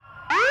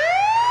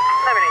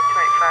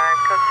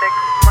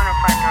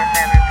105 North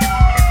Avenue 52.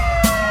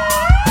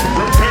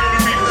 Prepare to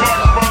be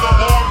fucked by the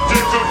long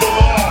dick of the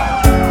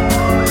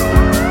law.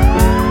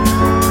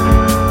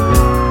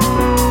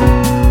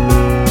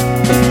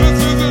 This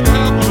isn't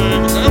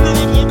happening.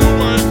 Everyone look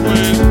away,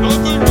 please.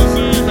 Nothing to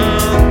see here.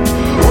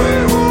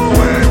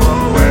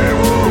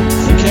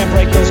 You can't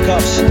break those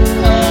cuffs.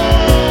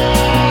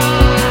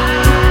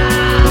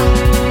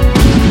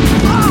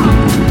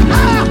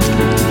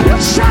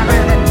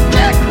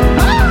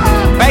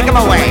 Make him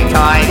away,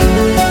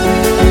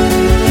 Toy.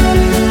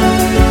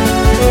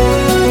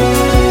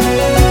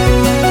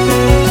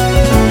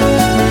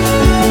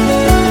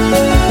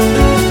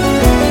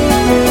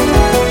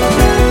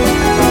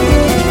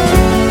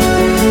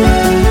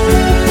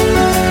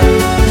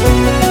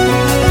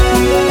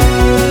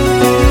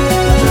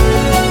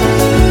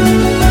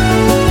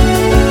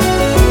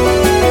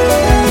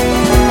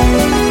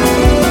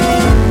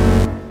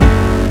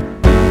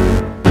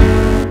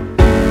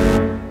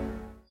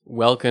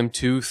 Welcome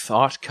to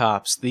Thought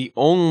Cops, the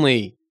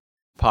only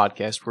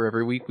podcast where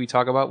every week we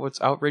talk about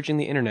what's outraging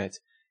the internet,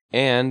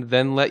 and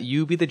then let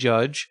you be the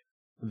judge,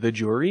 the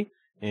jury,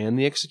 and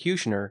the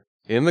executioner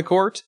in the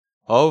court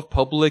of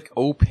public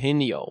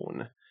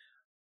opinion.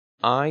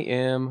 I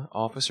am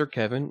Officer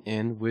Kevin,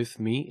 and with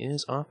me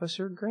is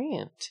Officer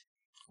Grant.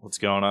 What's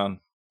going on?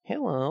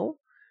 Hello.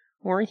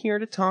 We're here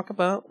to talk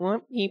about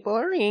what people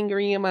are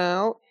angry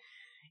about.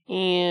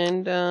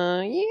 And,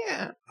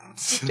 yeah,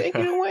 take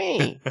it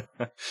away.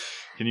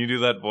 Can you do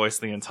that voice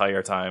the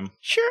entire time?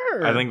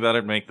 Sure. I think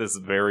that'd make this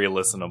very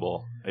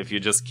listenable if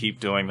you just keep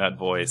doing that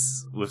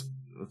voice with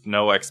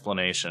no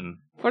explanation.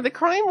 For the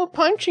crime of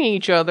punching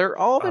each other,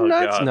 all the Oh,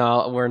 nuts. God.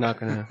 No, we're not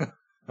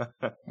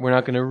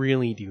gonna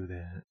really do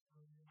that.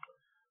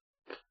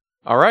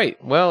 All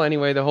right. Well,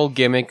 anyway, the whole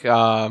gimmick.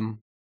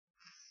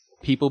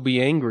 People be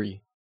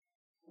angry.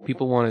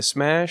 People want to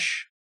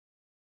smash.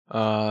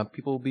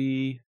 People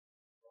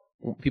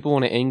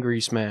want to angry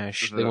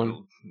smash. They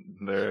want.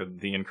 They're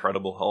the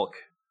Incredible Hulk.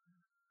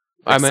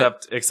 I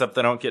meant- Except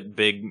they don't get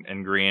big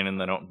and green and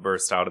they don't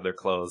burst out of their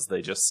clothes.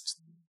 They just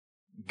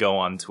go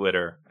on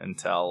Twitter and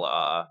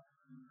tell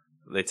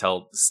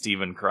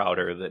Steven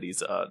Crowder that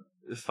he's a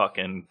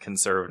fucking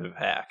conservative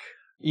hack.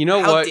 You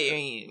know How what? dare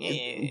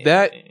you.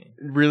 That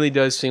really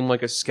does seem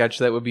like a sketch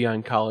that would be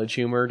on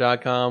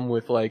collegehumor.com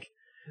with like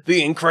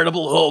the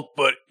Incredible Hulk,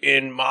 but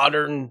in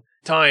modern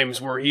times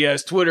where he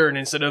has Twitter and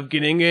instead of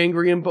getting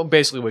angry and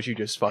basically what you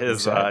just fucking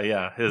His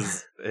said.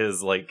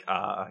 his like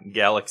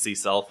Galaxy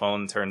cell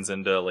phone turns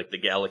into like the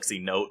Galaxy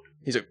Note.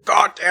 He's like,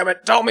 God damn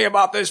it, tell me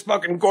about this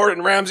fucking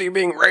Gordon Ramsay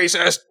being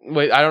racist.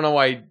 Wait, I don't know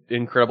why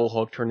Incredible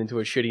Hulk turned into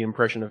a shitty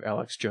impression of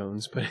Alex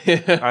Jones, but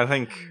I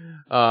think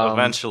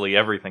eventually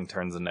everything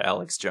turns into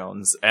Alex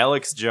Jones.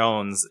 Alex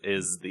Jones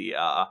is the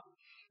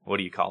what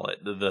do you call it?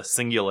 The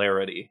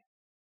singularity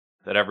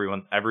that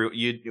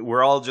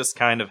we're all just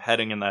kind of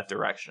heading in that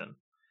direction.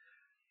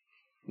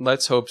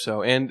 let's hope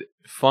so. And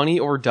Funny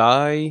or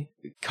Die,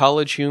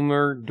 College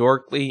Humor,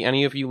 Dorkly,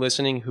 any of you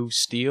listening who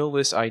steal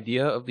this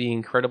idea of the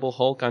Incredible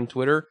Hulk on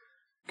Twitter,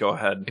 Go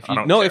ahead. if I you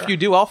don't no, care. if you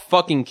do, I'll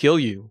fucking kill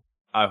you.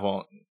 I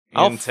won't.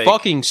 I'll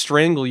fucking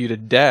strangle you to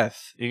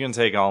death. You can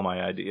take all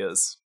my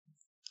ideas.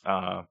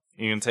 You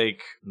can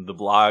take the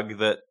blog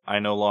that I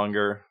no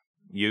longer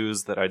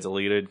use that I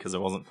deleted because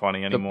it wasn't funny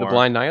The anymore.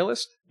 Blind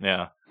Nihilist?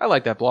 Yeah. I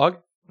like that blog.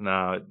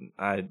 No,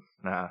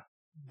 nah.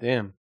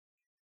 Damn.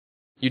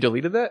 You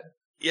deleted that?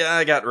 Yeah,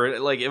 I got rid.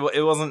 Like it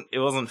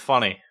wasn't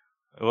funny.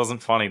 It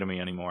wasn't funny to me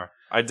anymore.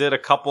 I did a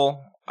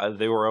couple.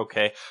 They were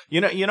okay.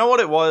 You know what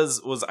it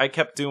was I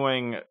kept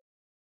doing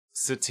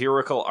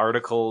satirical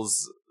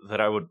articles that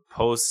I would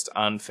post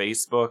on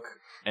Facebook,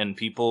 and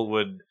people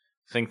would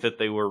think that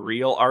they were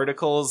real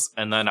articles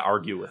and then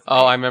argue with me.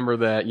 Oh, I remember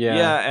that. Yeah.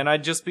 Yeah, and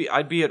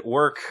I'd be at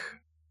work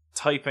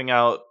typing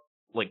out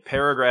like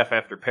paragraph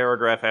after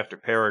paragraph after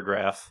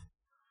paragraph,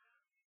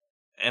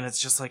 and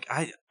it's just like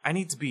I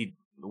need to be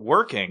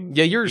working.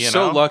 Yeah, you're you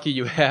so know? lucky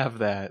you have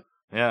that.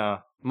 Yeah.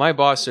 My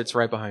boss sits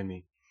right behind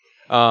me.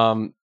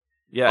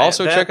 Yeah.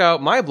 Also, check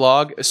out my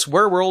blog,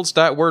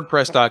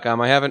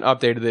 swearworlds.wordpress.com. I haven't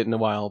updated it in a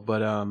while,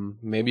 but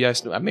maybe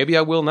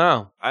I will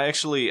now. I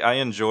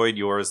enjoyed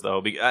yours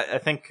though. I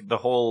think the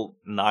whole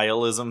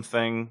nihilism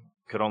thing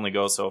could only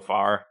go so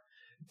far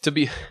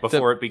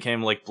before it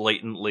became like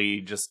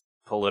blatantly just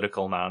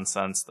political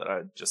nonsense that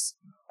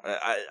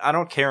I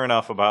don't care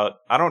enough about.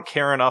 I don't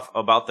care enough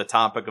about the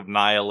topic of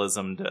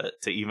nihilism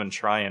to even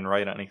try and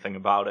write anything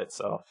about it.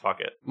 So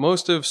fuck it.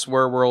 Most of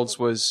Swear Worlds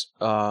was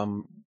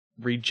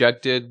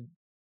rejected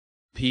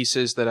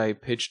pieces that I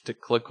pitched to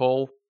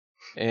Clickhole,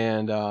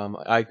 and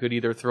I could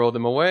either throw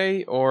them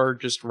away or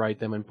just write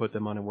them and put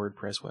them on a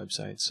WordPress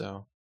website.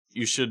 So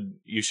You should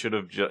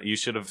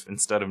have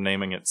instead of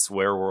naming it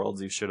Swear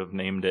Worlds, you should have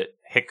named it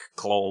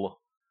Hickclole.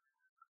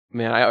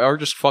 man, I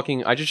just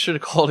should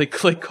have called it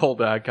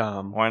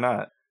Clickhole.com. Why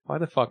not? Why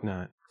the fuck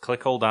not?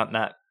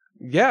 Clickhole.net.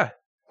 Yeah,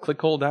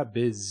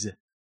 Clickhole.biz.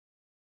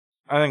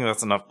 I think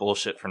that's enough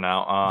bullshit for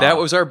now. That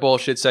was our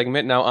bullshit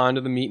segment. Now on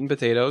to the meat and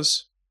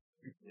potatoes.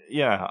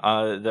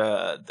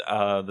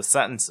 the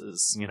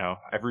sentences.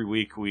 Every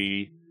week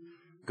we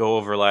go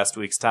over last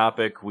week's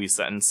topic. We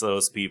sentence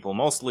those people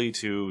mostly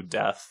to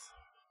death,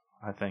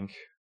 I think.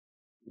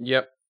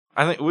 Yep.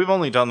 I think we've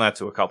only done that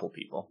to a couple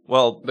people.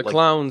 Well, the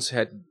clowns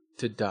had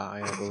to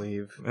die, I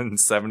believe. And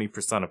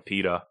 70% of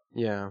PETA.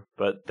 Yeah.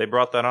 But they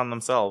brought that on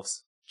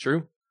themselves.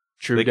 True.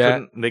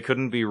 They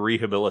couldn't be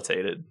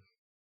rehabilitated.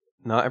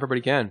 Not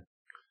everybody can.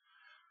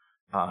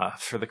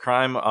 For the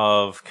crime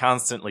of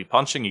constantly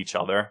punching each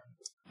other,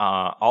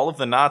 all of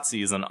the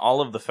Nazis and all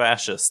of the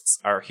fascists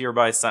are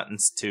hereby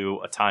sentenced to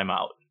a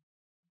timeout.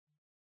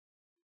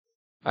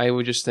 I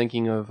was just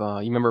thinking of,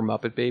 you remember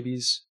Muppet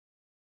Babies?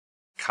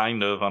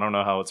 Kind of. I don't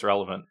know how it's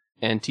relevant.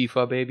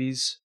 Antifa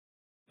Babies?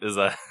 Is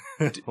that,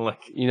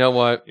 you know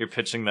what? You're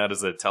pitching that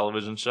as a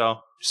television show?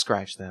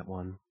 Scratch that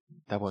one.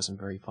 That wasn't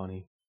very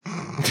funny.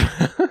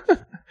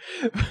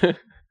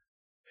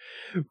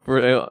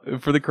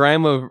 For the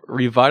crime of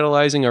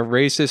revitalizing a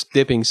racist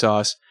dipping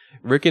sauce,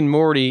 Rick and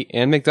Morty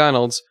and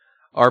McDonald's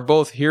are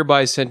both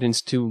hereby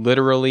sentenced to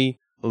literally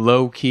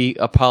low-key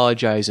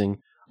apologizing.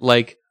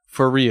 Like,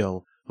 for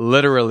real.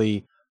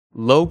 Literally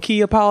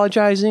low-key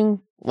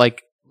apologizing?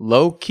 Like,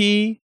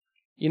 low-key?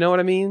 You know what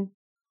I mean?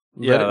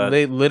 Yeah.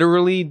 They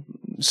literally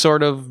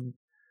sort of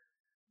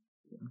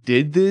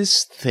did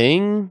this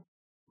thing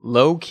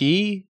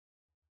low-key?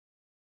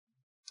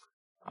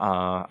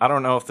 I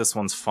don't know if this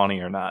one's funny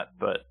or not,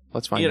 but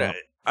let's find out.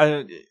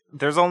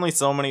 There's only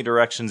so many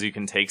directions you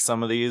can take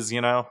some of these,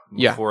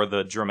 before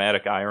the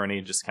dramatic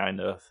irony just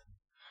kind of,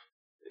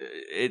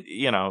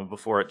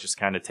 before it just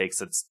kind of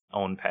takes its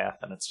own path,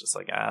 and it's just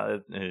like,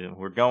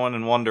 we're going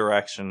in one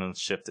direction and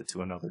shift it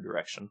to another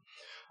direction.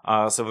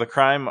 So for the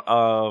crime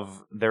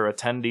of their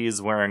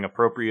attendees wearing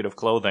appropriative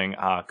clothing,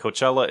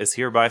 Coachella is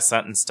hereby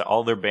sentenced to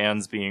all their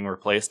bands being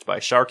replaced by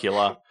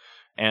Sharkula,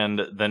 and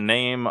the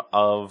name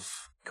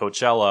of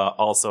Coachella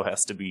also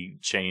has to be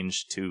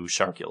changed to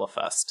Sharkula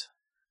Fest.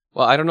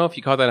 Well, I don't know if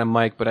you caught that on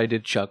mic, but I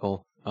did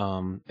chuckle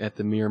at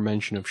the mere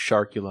mention of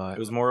Sharkula. It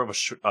was more of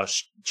a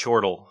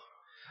chortle.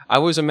 I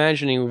was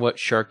imagining what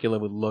Sharkula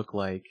would look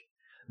like.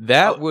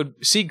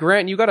 See,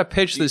 Grant, you got to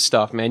pitch this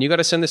stuff, man. You got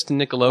to send this to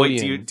Nickelodeon.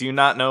 Wait, do you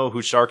not know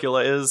who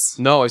Sharkula is?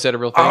 No, is that a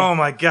real thing? Oh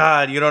my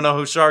god, you don't know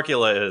who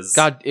Sharkula is?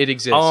 God, it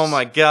exists. Oh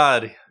my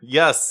god,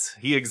 yes,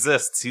 he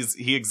exists.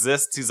 He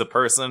exists. He's a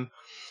person.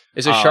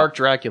 It's a Shark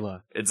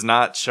Dracula. It's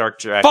not Shark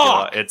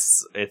Dracula. Fuck!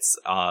 It's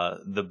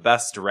the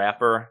best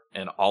rapper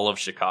in all of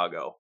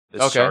Chicago.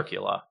 It's okay.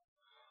 Sharkula.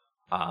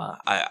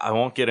 I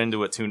won't get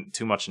into it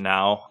too much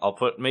now. I'll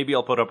put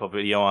up a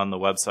video on the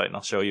website and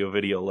I'll show you a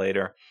video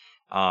later.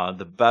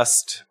 The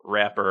best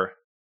rapper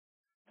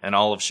in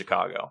all of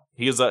Chicago.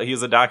 He has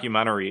a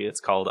documentary.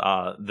 It's called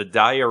The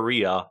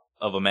Diarrhea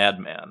of a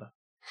Madman.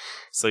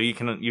 So you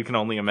can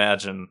only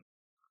imagine.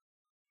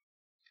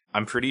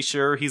 I'm pretty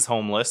sure he's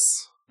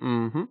homeless.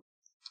 Mm-hmm.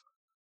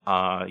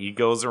 He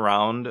goes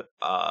around.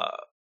 A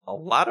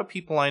lot of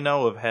people I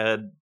know have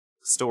had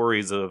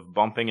stories of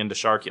bumping into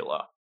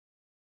Sharkula.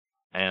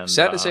 And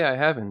sad to say I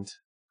haven't.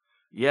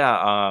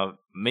 Yeah,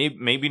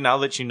 maybe now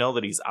that you know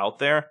that he's out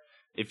there,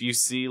 if you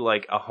see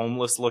like a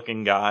homeless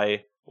looking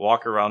guy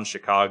walk around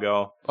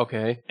Chicago,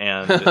 okay,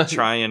 and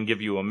try and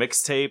give you a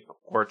mixtape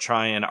or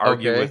try and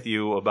argue with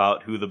you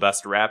about who the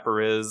best rapper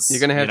is,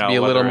 you're gonna have to be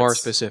a little more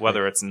specific.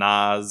 Whether it's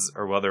Nas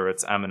or whether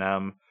it's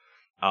Eminem,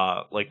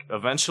 like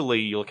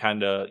eventually you'll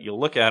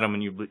look at him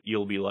and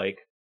you'll be like,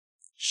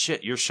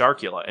 shit, you're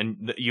Sharkula,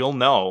 and you'll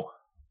know.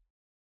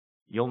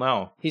 You'll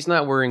know. He's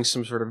not wearing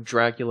some sort of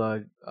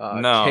Dracula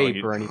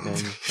cape or anything.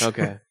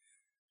 Okay.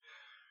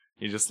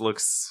 He just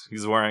looks...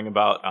 He's wearing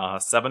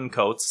about 7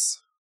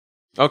 coats.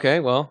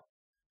 Okay, well.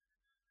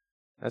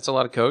 That's a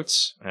lot of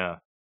coats. Yeah.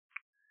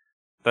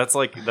 It's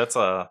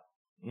a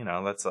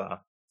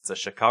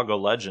Chicago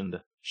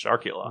legend,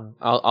 Sharkula.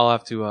 I'll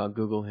have to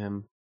Google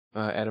him,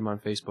 add him on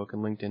Facebook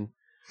and LinkedIn.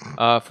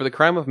 For the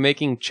crime of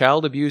making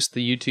child abuse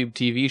the YouTube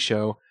TV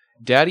show,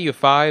 Daddy of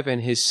 5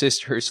 and his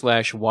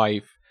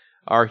sister/wife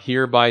are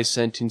hereby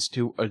sentenced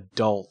to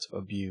adult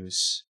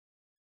abuse.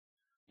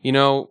 You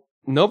know,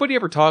 nobody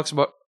ever talks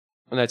about...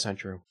 Well, that's not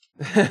true.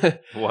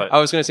 What? I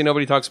was going to say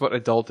nobody talks about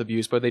adult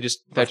abuse, but it's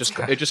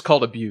just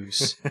called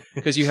abuse.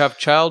 Because you have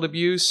child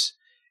abuse,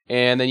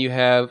 and then you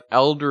have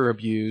elder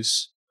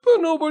abuse, but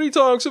nobody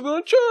talks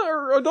about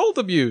adult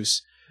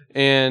abuse.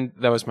 And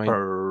that was my...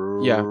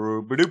 Yeah.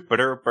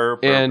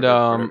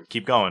 And,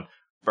 keep going.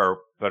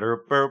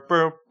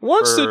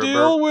 What's the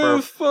deal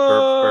with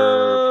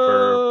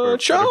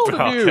child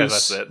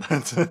abuse? Okay,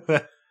 that's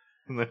it.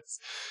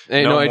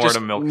 Hey, no more to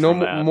milk from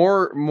that.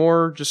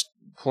 More just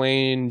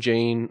plain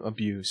Jane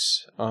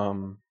abuse.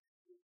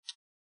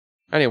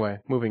 Anyway,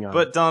 moving on.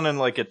 But done in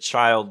like a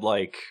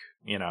childlike,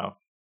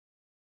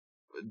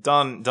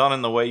 done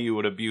in the way you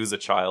would abuse a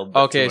child.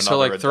 Okay, so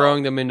like adult.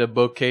 throwing them into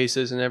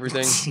bookcases and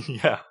everything.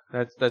 Yeah,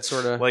 that's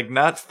sort of like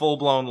not full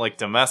blown like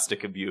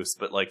domestic abuse,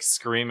 but like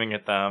screaming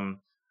at them.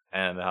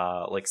 And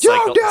like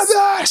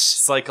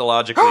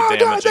psychologically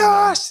damaging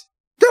them.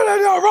 Get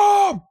in your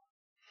room!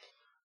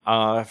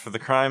 For the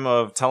crime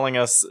of telling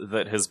us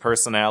that his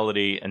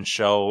personality and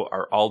show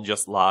are all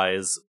just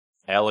lies,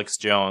 Alex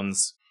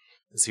Jones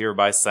is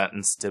hereby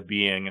sentenced to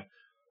being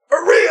a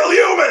real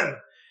human!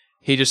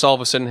 He just all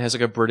of a sudden has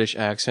like a British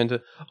accent.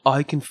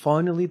 I can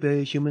finally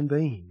be a human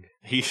being.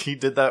 He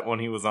did that when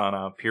he was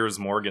on Piers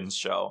Morgan's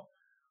show.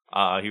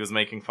 He was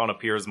making fun of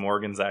Piers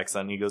Morgan's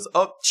accent. And he goes,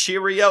 "Oh,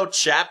 cheerio,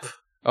 chap!"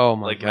 Oh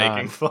my god!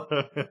 Making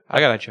fun. I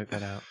gotta check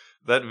that out.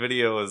 That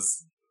video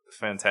is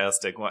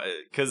fantastic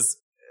because,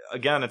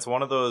 again, it's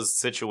one of those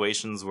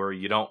situations where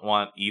you don't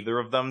want either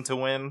of them to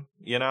win.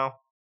 You know,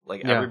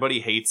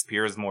 everybody hates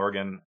Piers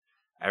Morgan.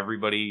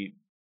 Everybody,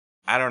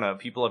 I don't know.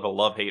 People have a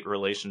love-hate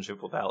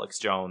relationship with Alex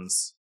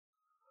Jones.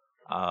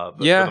 But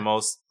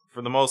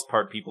for the most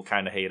part, people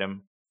kind of hate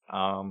him.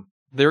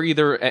 They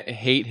either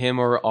hate him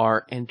or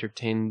are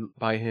entertained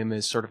by him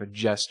as sort of a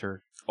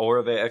jester.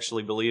 Or they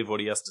actually believe what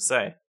he has to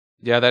say.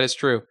 Yeah, that is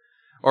true.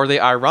 Or they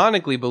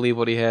ironically believe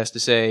what he has to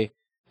say,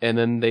 and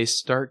then they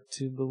start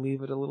to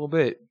believe it a little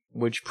bit,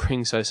 which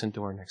brings us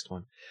into our next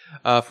one.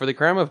 For the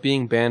crime of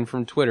being banned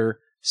from Twitter,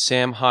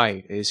 Sam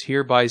Hyde is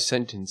hereby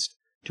sentenced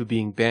to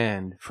being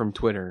banned from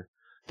Twitter.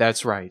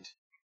 That's right.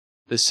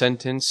 The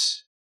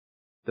sentence,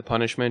 the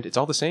punishment, it's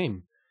all the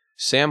same.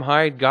 Sam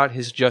Hyde got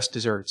his just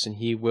desserts, and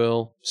he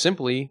will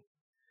simply...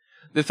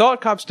 The Thought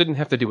Cops didn't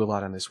have to do a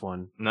lot on this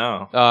one.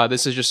 No.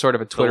 This is just sort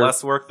of a Twitter... The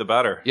less work, the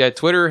better. Yeah,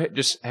 Twitter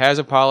just has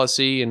a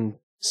policy, and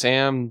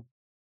Sam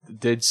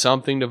did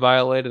something to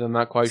violate it. I'm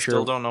not quite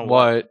sure don't know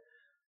what.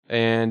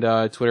 And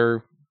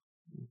Twitter,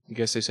 I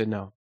guess they said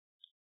no.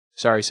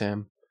 Sorry,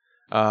 Sam.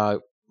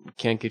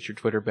 Can't get your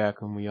Twitter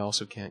back, and we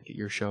also can't get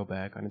your show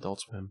back on Adult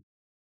Swim.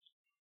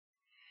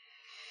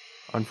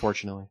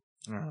 Unfortunately.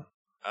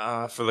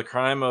 For the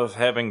crime of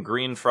having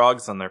green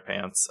frogs on their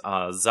pants,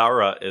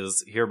 Zara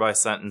is hereby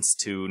sentenced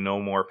to no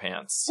more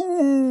pants.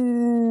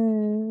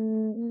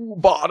 Ooh,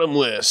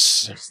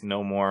 bottomless. There's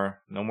no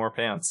more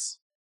pants.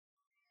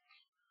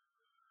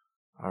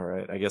 All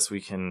right, I guess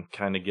we can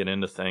kind of get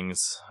into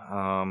things.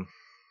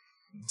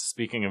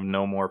 Speaking of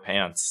no more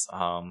pants,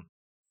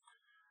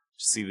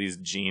 see these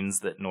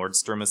jeans that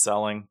Nordstrom is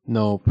selling?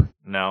 Nope.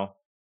 No?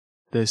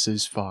 This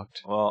is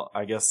fucked. Well,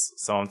 I guess,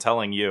 so I'm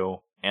telling you,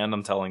 and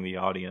I'm telling the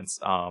audience,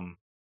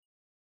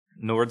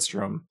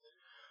 Nordstrom,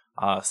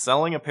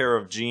 selling a pair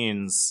of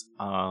jeans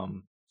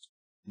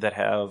that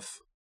have...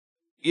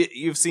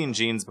 You've seen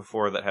jeans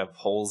before that have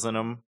holes in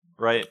them,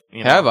 right?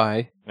 You know? Have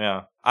I?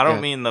 Yeah. I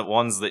don't mean the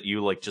ones that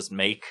you like just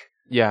make.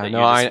 Yeah,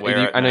 no, I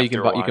know you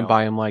can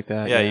buy them like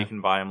that. Yeah, you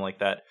can buy them like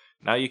that.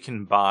 Now you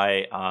can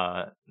buy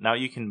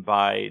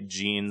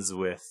jeans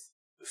with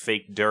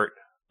fake dirt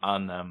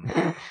on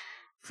them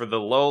for the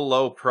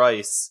low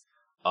price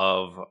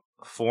of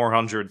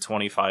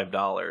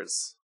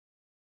 $425.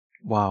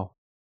 Wow.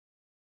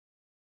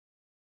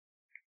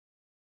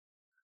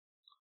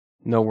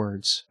 No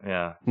words.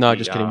 Yeah. No,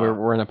 just kidding.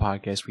 We're in a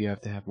podcast. We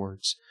have to have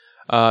words.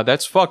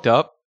 That's fucked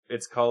up.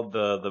 It's called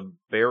the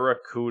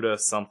Barracuda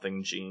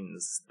something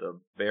jeans. The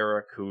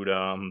Barracuda.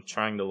 I'm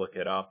trying to look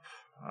it up.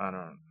 I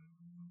don't.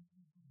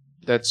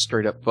 That's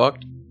straight up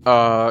fucked.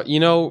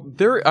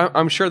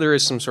 I'm sure there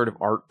is some sort of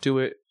art to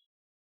it.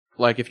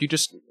 Like if you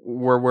just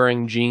were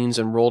wearing jeans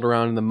and rolled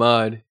around in the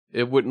mud,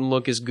 it wouldn't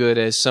look as good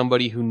as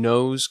somebody who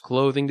knows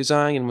clothing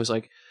design and was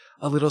like,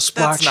 a little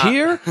splotch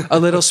here, a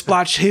little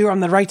splotch here on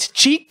the right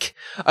cheek,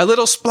 a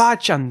little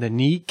splotch on the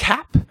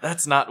kneecap.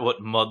 That's not what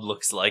mud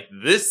looks like.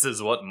 This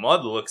is what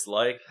mud looks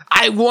like.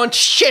 I want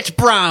shit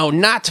brown,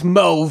 not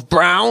mauve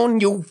brown,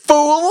 you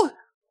fool!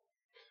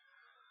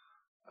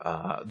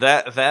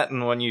 That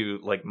and when you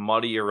like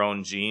muddy your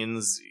own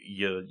jeans,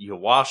 you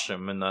wash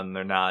them and then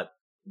they're not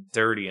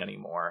dirty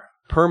anymore.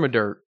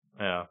 Permadirt.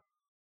 Yeah.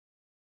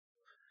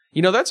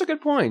 That's a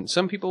good point.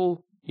 Some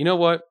people, you know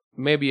what?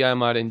 Maybe I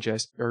might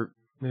invest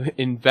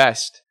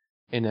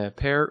in a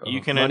pair of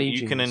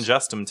jeans. You can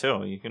ingest them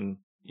too. You can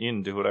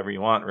do whatever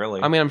you want,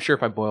 really. I mean, I'm sure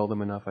if I boil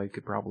them enough, I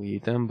could probably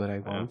eat them, but I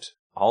won't.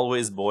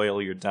 Always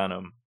boil your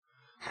denim.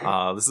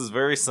 This is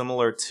very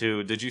similar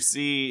to. Did you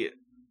see?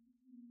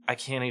 I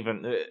can't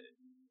even.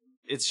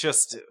 It's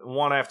just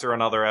one after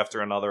another,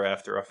 after another,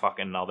 after a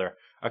fucking another.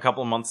 A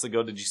couple months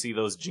ago, did you see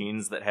those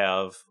jeans that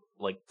have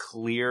like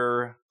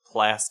clear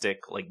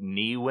plastic like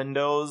knee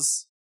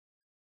windows?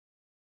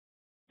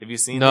 Have you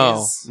seen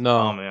these? No.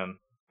 Oh man,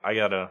 I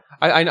gotta.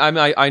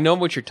 I know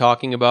what you're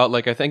talking about.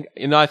 Like I think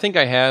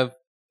I have.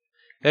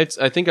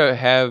 I think I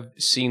have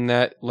seen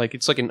that. Like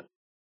it's like an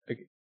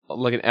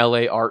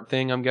LA art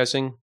thing. I'm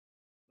guessing.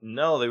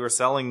 No, they were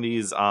selling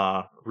these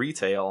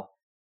retail.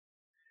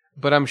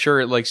 But I'm sure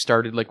it like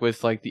started like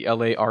with like the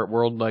LA art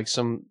world, like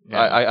some.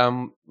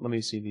 Yeah. Let me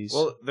see these.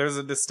 Well, there's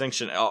a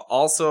distinction.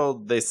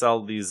 Also, they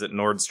sell these at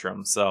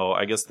Nordstrom, so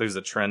I guess there's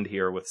a trend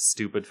here with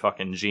stupid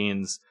fucking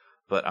jeans.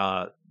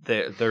 But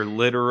they're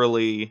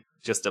literally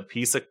just a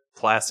piece of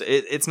plastic.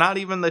 It's not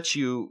even that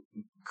you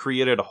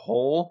created a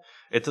hole.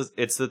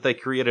 It's that they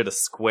created a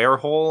square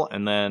hole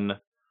and then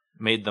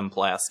made them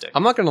plastic.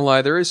 I'm not gonna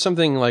lie, there is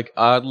something like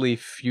oddly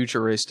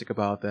futuristic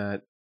about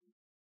that.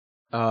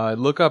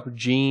 Look up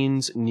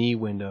jeans knee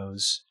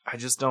windows. I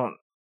just don't.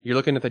 You're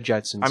looking at the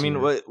Jetsons. I mean,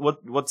 here.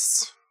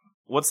 what's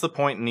the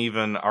point in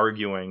even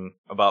arguing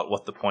about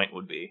what the point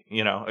would be?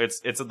 You know,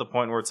 it's at the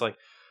point where it's like,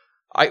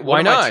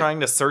 why not? Am I trying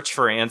to search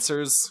for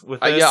answers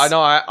with this? Yeah, I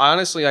know. I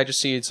honestly, I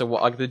just see it's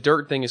like the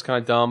dirt thing is kind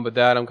of dumb, but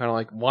that I'm kind of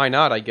like, why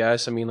not? I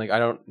guess. I mean, like I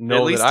don't know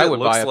at least that I would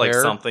buy a it looks like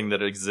pair. something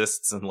that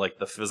exists in like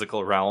the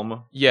physical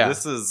realm. Yeah,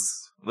 this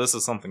is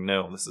something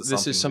new. This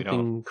is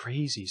something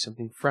crazy,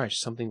 something fresh,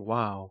 something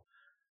wow.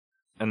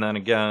 And then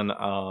again,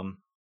 a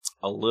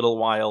little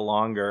while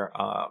longer.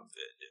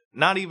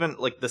 Not even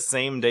like the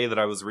same day that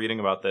I was reading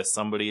about this,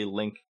 somebody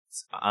linked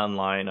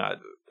online. I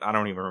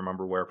don't even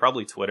remember where.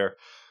 Probably Twitter.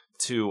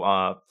 To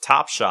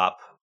Topshop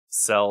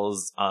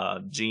sells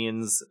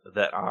jeans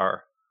that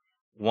are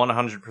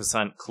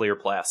 100% clear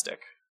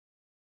plastic.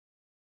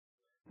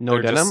 No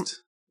denim?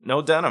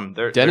 No denim.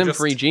 They're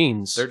denim-free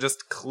jeans. They're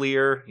just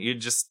clear. You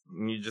just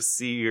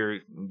see your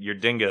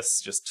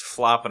dingus just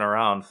flopping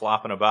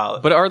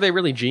about. But are they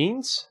really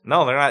jeans?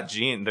 No, they're not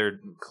jeans. They're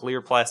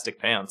clear plastic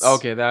pants.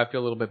 Okay, I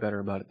feel a little bit better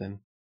about it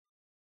then.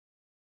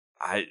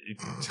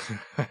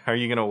 Are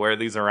you gonna wear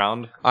these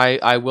around?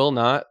 I will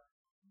not.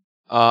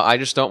 I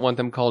just don't want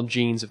them called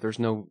jeans if there's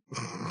no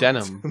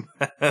denim.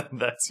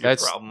 That's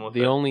problem with it.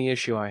 The only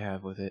issue I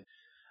have with it.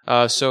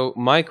 So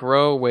Mike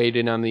Rowe weighed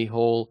in on the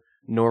whole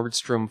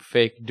Nordstrom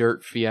fake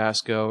dirt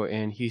fiasco,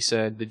 and he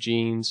said the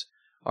jeans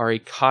are a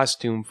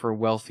costume for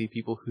wealthy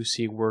people who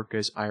see work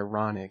as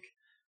ironic,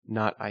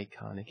 not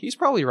iconic. He's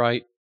probably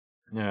right.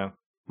 Yeah.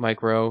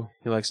 Mike Rowe,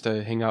 he likes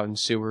to hang out in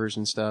sewers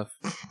and stuff.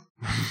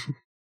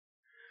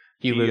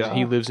 He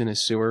lives in a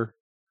sewer.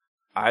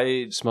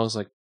 It smells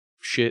like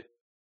shit.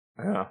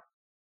 Yeah,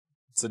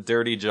 it's a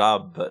dirty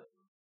job, but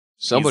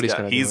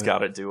he's got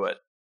to do it.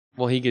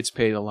 Well, he gets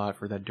paid a lot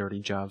for that dirty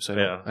job,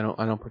 so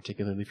I don't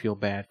particularly feel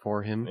bad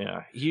for him.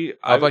 Yeah,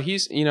 but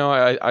he's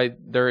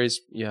there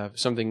is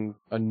something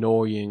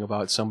annoying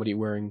about somebody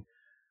wearing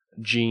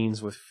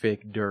jeans with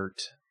fake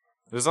dirt.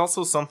 There's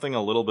also something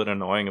a little bit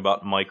annoying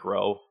about Mike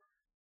Rowe.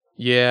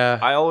 Yeah,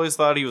 I always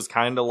thought he was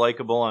kind of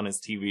likable on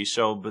his TV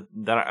show, but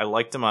then I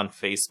liked him on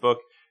Facebook,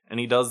 and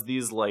he does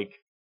these like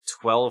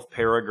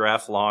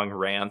 12-paragraph long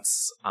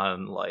rants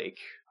on like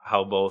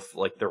how both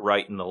like the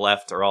right and the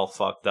left are all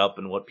fucked up,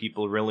 and what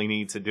people really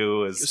need to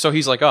do is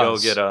he's like go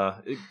us. Get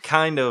a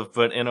kind of,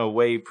 but in a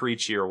way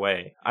preachier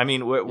way. I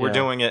mean, we're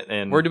doing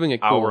it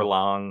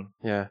hour-long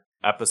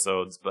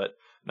episodes, but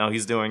now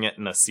he's doing it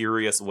in a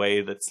serious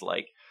way that's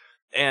like,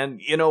 and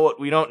you know what?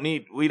 We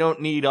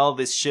don't need all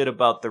this shit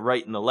about the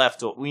right and the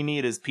left. What we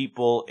need is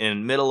people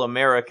in middle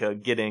America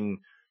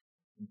getting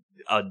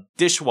a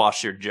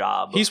dishwasher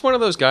job. He's one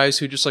of those guys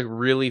who just like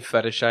really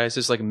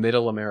fetishizes like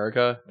middle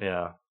America.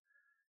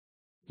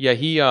 Yeah,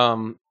 he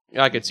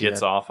I could see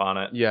gets off on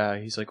it. Yeah,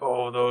 he's like,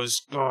 oh, those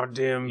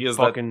goddamn he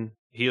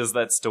has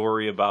that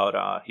story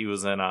about he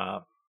was in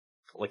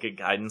like a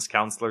guidance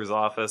counselor's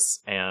office,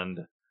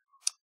 and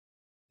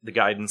the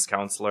guidance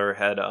counselor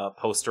had a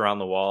poster on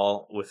the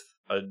wall with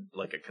a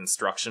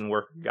construction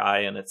work guy,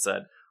 and it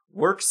said,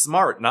 "Work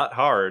smart, not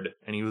hard."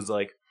 And he was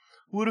like,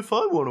 what if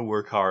I want to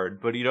work hard?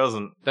 But he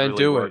doesn't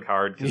work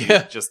hard because he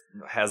just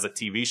has a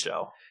TV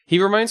show. He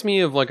reminds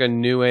me of like a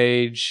new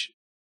age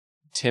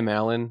Tim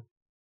Allen.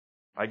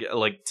 I get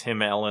like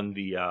Tim Allen,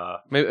 the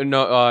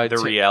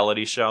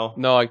reality show.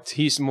 No, like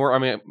he's more. I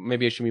mean,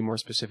 maybe I should be more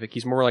specific.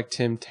 He's more like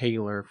Tim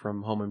Taylor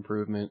from Home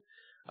Improvement.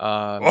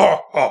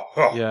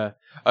 Yeah,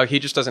 he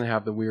just doesn't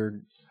have the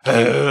weird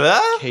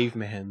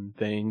caveman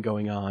thing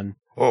going on.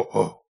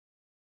 I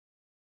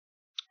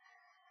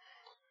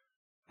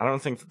don't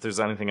think that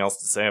there's anything else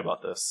to say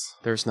about this.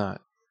 There's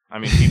not. I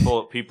mean,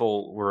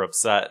 people were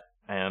upset,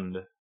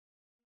 and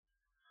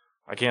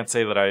I can't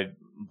say that I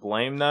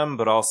blame them,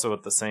 but also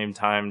at the same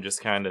time,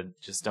 just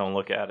don't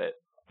look at it.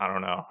 I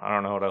don't know. I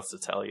don't know what else to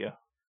tell you.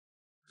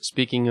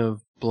 Speaking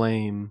of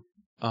blame,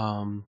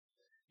 you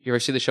ever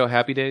see the show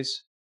Happy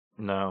Days?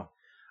 No.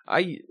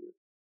 I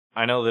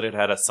know that it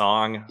had a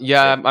song.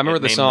 Yeah, I remember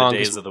the song. The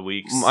days of the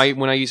weeks.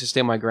 When I used to stay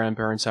at my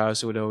grandparents'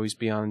 house, it would always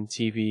be on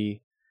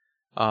TV.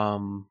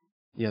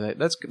 Yeah,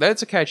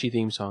 that's a catchy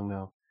theme song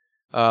though.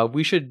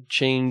 We should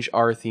change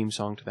our theme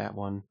song to that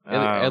one.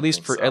 At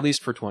least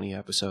for 20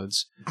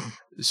 episodes.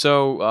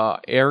 So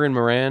Erin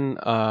Moran,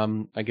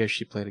 I guess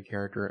she played a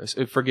character.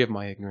 Forgive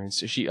my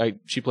ignorance.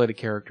 She played a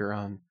character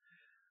on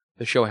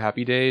the show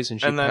Happy Days,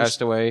 and she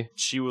passed away.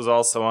 She was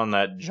also on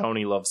that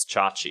Joni Loves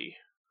Chachi,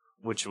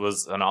 which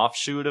was an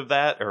offshoot of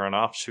that, or an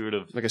offshoot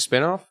of like a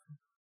spinoff.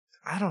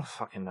 I don't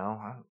fucking know.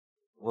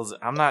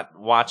 I'm not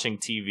watching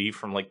TV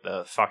from like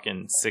the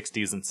fucking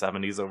 60s and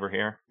 70s over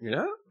here.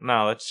 Yeah?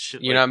 No, that's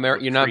shit. You're not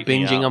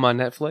binging them on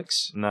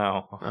Netflix?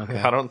 No. Okay.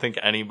 I don't think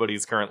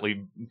anybody's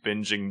currently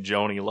binging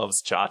Joni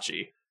Loves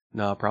Chachi.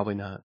 No, probably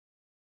not.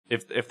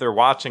 If they're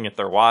watching it,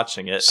 they're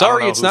watching it.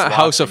 Sorry, it's not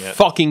House of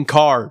fucking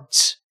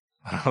Cards.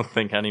 I don't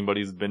think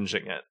anybody's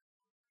binging it.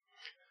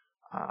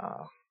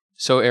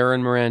 So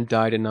Erin Moran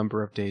died a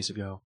number of days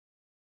ago.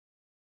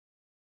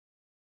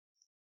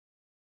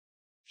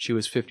 She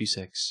was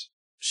 56.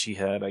 She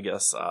had, I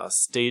guess,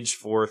 stage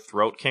 4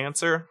 throat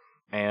cancer,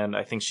 and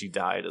I think she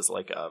died as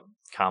like a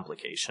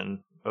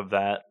complication of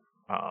that.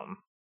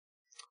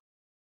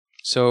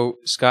 So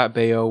Scott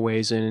Baio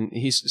weighs in.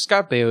 He's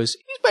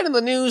been in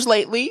the news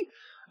lately.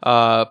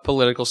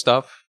 Political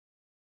stuff.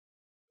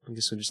 I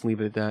guess we'll just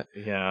leave it at that.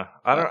 Yeah,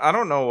 I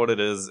don't know what it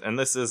is, and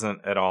this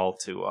isn't at all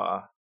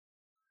to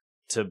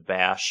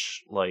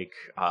bash like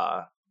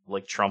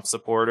Trump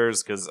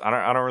supporters, because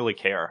I don't really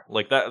care.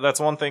 Like that's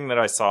one thing that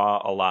I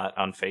saw a lot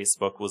on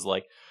Facebook was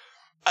like,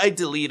 I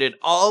deleted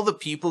all the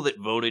people that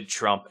voted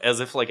Trump, as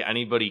if like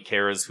anybody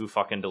cares who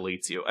fucking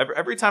deletes you.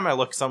 Every time I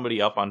look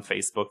somebody up on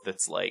Facebook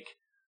that's like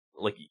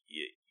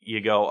you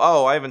go,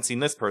 oh, I haven't seen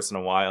this person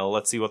in a while,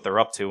 let's see what they're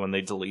up to, and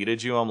they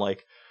deleted you. I'm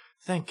like,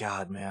 thank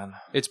God, man.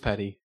 It's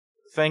petty.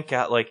 Thank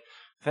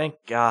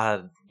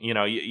God, you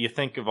know, you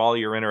think of all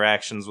your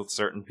interactions with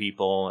certain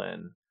people,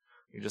 and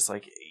you're just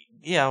like,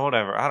 yeah,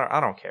 whatever.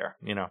 I don't care,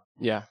 you know.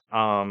 Yeah.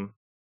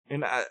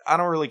 And I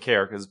don't really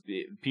care, because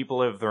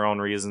people have their own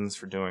reasons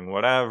for doing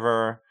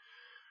whatever.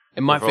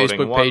 And my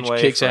Facebook page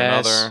kicks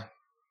ass.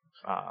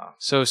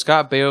 So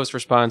Scott Baio's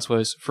response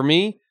was, for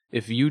me,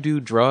 if you do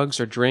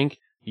drugs or drink,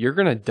 you're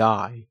gonna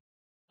die.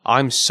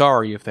 I'm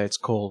sorry if that's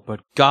cold,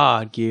 but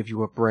God gave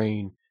you a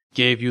brain,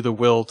 gave you the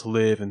will to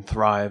live and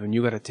thrive, and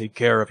you gotta take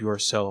care of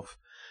yourself.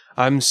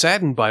 I'm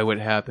saddened by what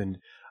happened.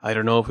 I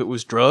don't know if it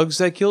was drugs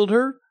that killed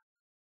her.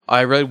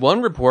 I read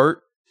one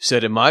report,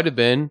 said it might have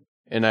been,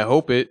 and I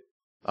hope it.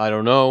 I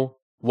don't know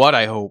what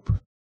I hope.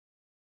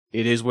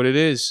 It is what it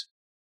is.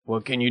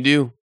 What can you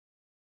do?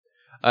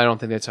 I don't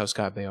think that's how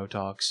Scott Baio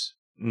talks.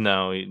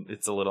 No,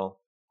 it's a little...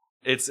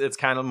 It's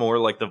kind of more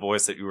like the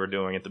voice that you were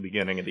doing at the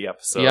beginning of the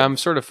episode. Yeah, I'm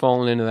sort of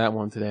falling into that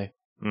one today.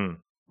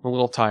 I'm a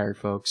little tired,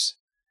 folks.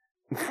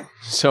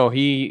 So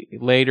he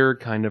later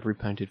kind of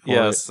repented for it.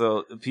 Yeah,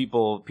 so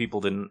people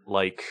didn't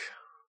like...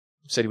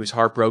 Said he was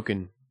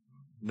heartbroken.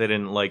 They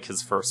didn't like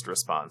his first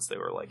response. They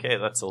were like, hey,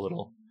 that's a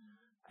little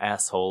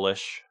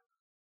asshole-ish.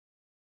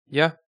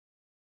 Yeah.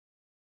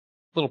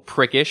 A little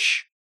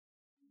prickish.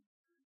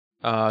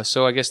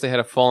 So I guess they had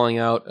a falling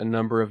out a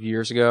number of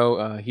years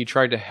ago. He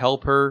tried to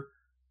help her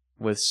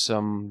with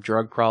some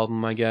drug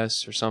problem, I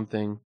guess, or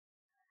something.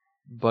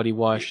 But he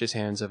washed his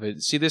hands of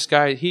it. See, this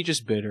guy, he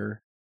just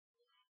bitter.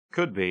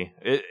 Could be.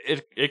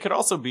 It could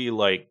also be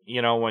like,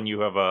 you know, when you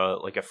have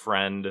a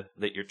friend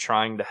that you're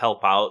trying to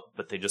help out,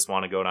 but they just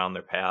want to go down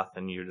their path,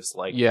 and you're just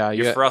like,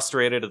 you're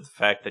frustrated at the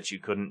fact that you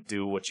couldn't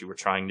do what you were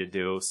trying to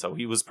do. So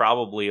he was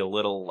probably a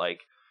little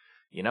like,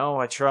 you know,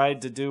 I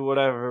tried to do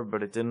whatever,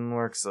 but it didn't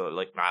work. So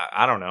like,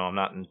 I don't know. I'm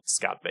not in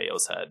Scott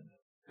Baio's head.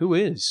 Who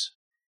is?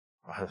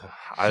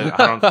 I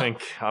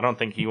don't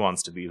think he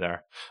wants to be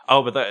there.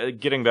 Oh,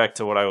 but getting back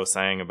to what I was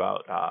saying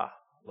about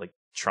like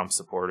Trump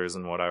supporters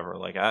and whatever,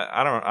 like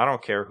I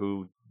don't care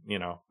who, you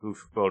know, who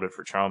voted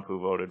for Trump, who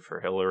voted for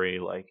Hillary.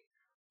 Like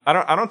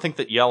I don't think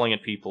that yelling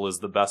at people is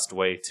the best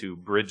way to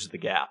bridge the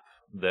gap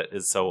that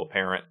is so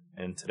apparent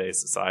in today's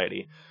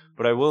society.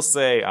 But I will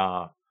say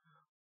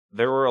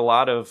there were a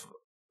lot of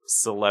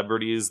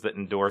celebrities that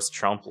endorsed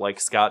Trump, like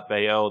Scott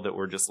Baio, that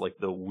were just like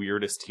the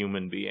weirdest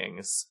human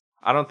beings.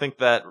 I don't think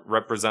that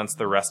represents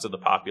the rest of the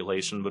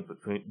population,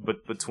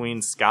 but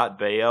between Scott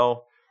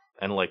Baio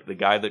and like the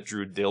guy that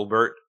drew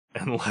Dilbert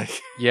and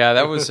like yeah,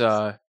 that was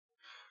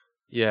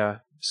yeah,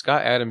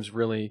 Scott Adams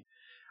really.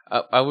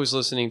 I was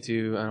listening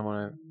to, I don't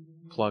want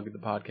to plug the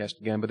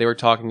podcast again, but they were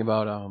talking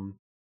about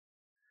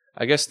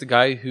I guess the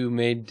guy who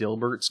made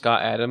Dilbert,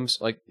 Scott Adams,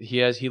 like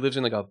he lives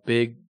in like a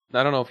big,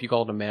 I don't know if you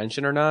call it a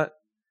mansion or not,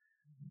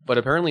 but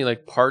apparently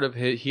like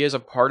he has a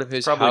part of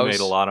his probably house.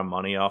 Made a lot of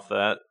money off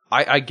that.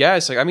 I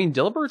guess, like, I mean,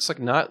 Dilbert's like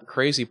not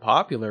crazy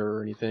popular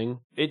or anything.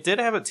 It did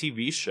have a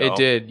TV show. It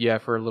did, yeah,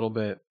 for a little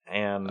bit.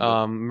 And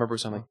remember it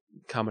was on like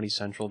Comedy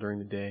Central during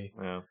the day.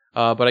 Yeah.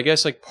 But I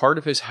guess like part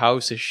of his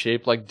house is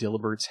shaped like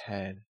Dilbert's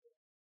head.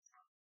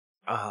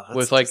 That's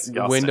with like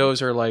disgusting.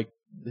 Windows are like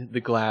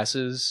the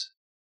glasses.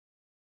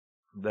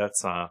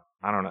 That's I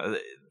don't know.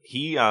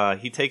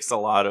 He takes a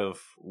lot of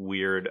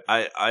weird.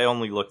 I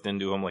only looked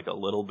into him like a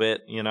little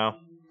bit, you know.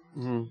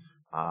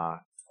 Mm-hmm.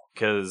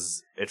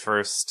 Because at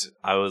first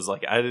I was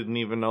like, I didn't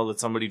even know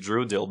that somebody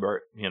drew Dilbert,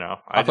 you know.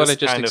 I thought it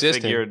just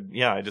existed.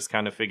 I just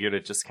kind of figured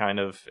it just kind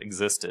of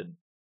existed.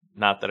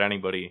 Not that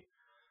anybody,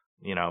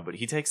 you know, but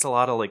he takes a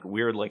lot of like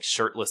weird like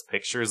shirtless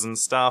pictures and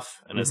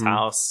stuff in his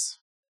house.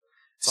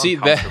 It's See,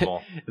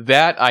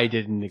 that I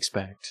didn't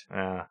expect.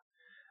 Yeah.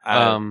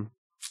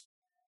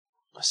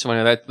 So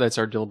anyway, that's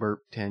our Dilbert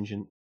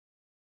tangent.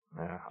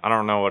 Yeah. I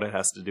don't know what it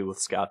has to do with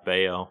Scott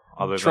Baio,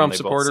 other Trump than they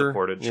supporter. both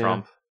supported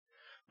Trump.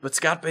 But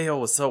Scott Baio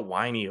was so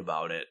whiny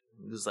about it.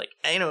 He was like,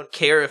 I don't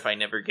care if I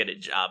never get a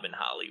job in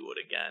Hollywood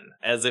again.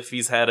 As if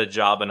he's had a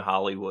job in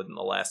Hollywood in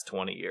the last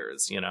 20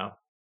 years, you know?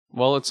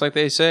 Well, it's like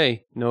they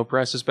say, no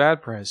press is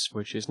bad press,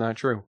 which is not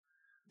true.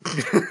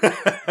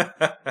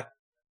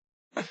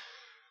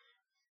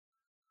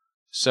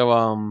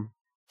 So,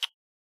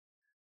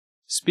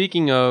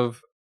 speaking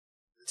of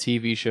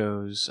TV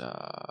shows,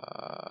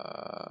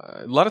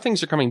 a lot of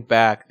things are coming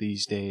back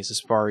these days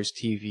as far as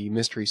TV.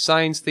 Mystery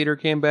Science Theater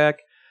came back.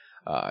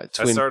 I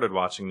started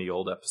watching the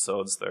old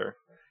episodes there.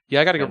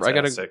 Yeah, I gotta go.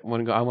 Fantastic. I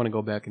want to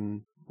go back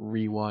and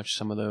rewatch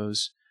some of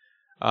those.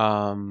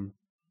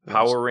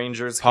 Power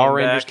Rangers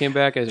came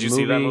back as Did a you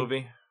movie. see that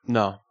movie?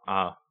 No.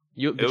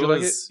 Did you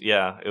like it?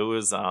 Yeah, it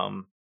was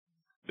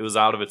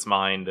out of its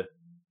mind.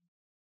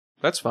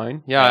 That's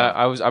fine. Yeah,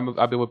 I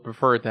would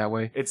prefer it that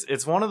way.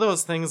 It's one of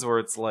those things where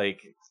it's like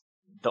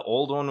the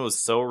old one was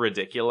so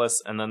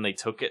ridiculous, and then they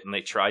took it and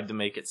they tried to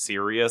make it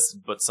serious,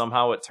 but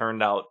somehow it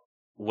turned out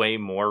way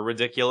more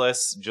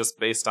ridiculous just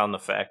based on the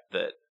fact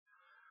that,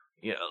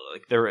 you know,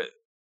 like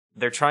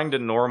they're trying to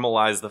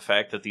normalize the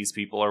fact that these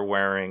people are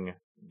wearing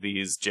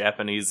these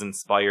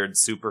Japanese-inspired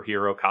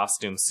superhero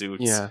costume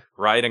suits,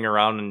 riding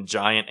around in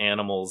giant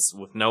animals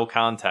with no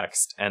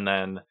context, and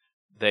then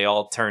they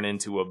all turn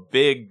into a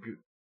big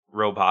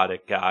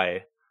robotic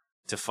guy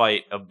to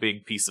fight a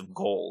big piece of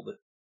gold.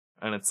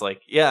 And it's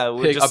like,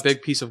 a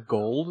big piece of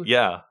gold?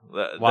 Yeah.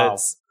 Wow.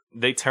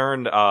 They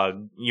turned,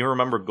 you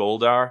remember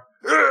Goldar?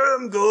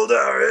 I'm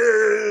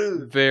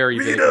Goldar! Very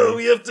big.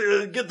 We have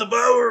to get the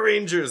Power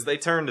Rangers! They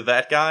turned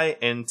that guy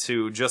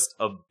into just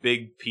a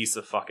big piece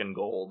of fucking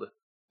gold.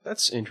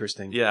 That's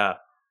interesting. Yeah.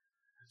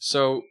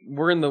 So,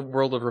 we're in the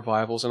world of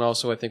revivals, and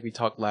also I think we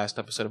talked last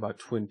episode about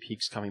Twin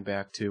Peaks coming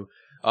back too.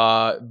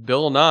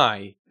 Bill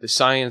Nye, the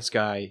science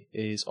guy,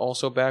 is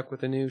also back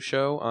with a new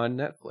show on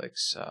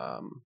Netflix.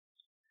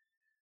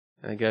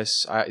 I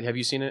guess, have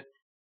you seen it?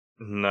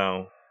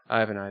 No. I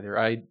haven't either.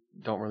 I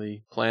don't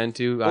really plan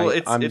to. Well,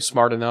 I'm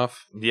smart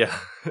enough. Yeah,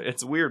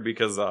 it's weird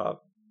because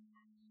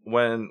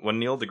when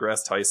Neil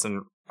deGrasse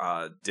Tyson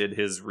did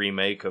his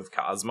remake of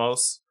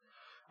Cosmos,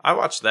 I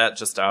watched that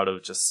just out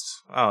of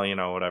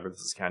whatever. This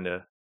is kind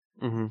of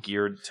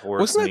geared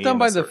towards. Wasn't that done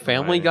by the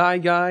Family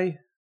Guy?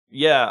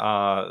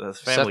 Yeah, the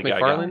Family Seth Guy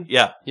MacFarlane?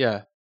 guy.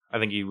 Yeah. I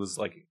think he was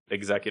like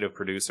executive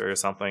producer or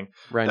something.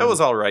 Random. That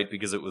was all right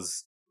because it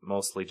was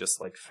mostly just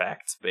like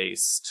facts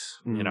based,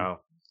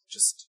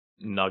 just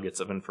nuggets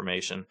of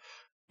information.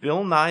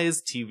 Bill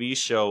Nye's TV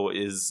show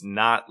is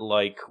not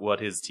like what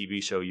his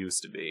TV show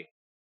used to be.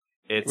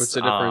 What's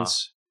the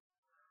difference?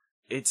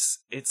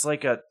 It's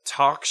like a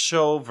talk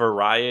show,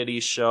 variety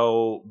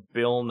show.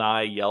 Bill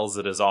Nye yells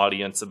at his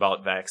audience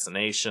about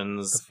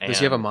vaccinations. Does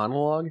he have a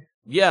monologue?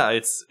 Yeah,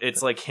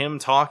 it's like him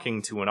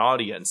talking to an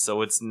audience.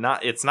 So it's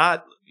not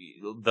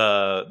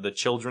the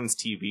children's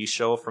TV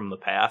show from the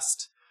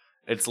past.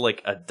 It's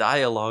like a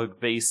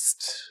dialogue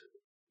based,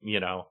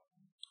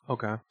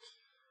 Okay.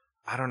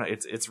 I don't know.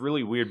 It's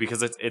really weird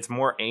because it's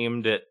more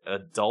aimed at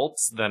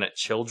adults than at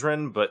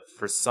children, but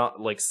for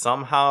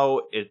somehow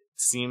it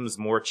seems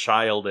more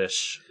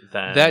childish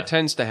than that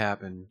tends to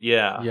happen.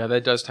 Yeah,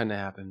 that does tend to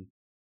happen.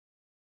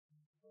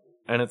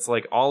 And it's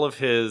like all of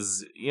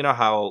his,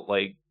 how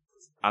like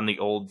on the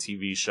old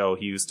TV show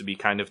he used to be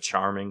kind of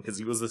charming because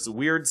he was this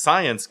weird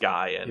science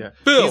guy. And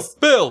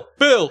Bill.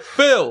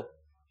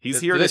 He's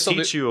here to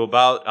teach you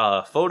about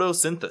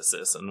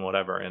photosynthesis and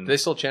whatever. And do they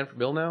still chant for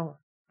Bill now?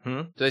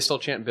 Do they still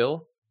chant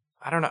Bill?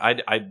 I don't know.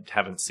 I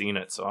haven't seen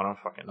it, so I don't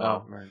fucking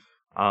know. Oh,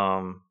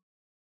 right.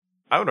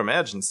 I would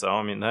imagine so.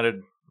 I mean,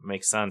 that'd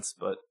make sense,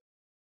 but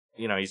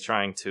he's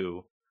trying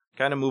to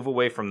kind of move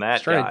away from that.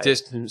 He's trying to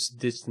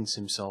distance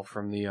himself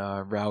from the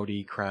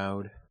rowdy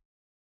crowd.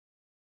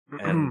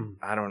 And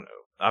I don't know.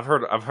 I've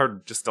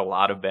heard just a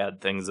lot of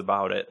bad things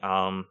about it.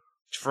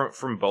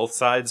 From both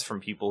sides, from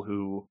people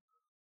who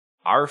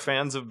are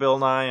fans of Bill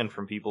Nye and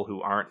from people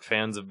who aren't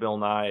fans of Bill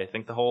Nye. I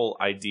think the whole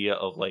idea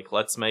of like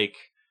let's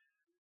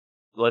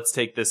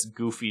take this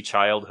goofy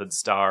childhood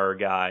star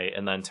guy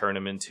and then turn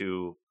him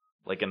into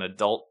like an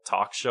adult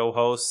talk show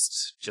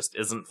host just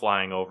isn't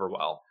flying over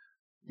well.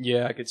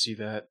 Yeah, I could see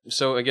that.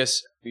 So I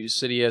guess you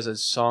said he has a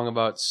song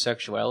about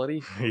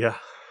sexuality? Yeah.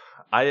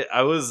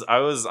 I was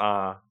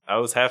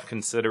half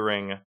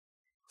considering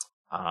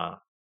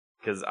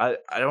because I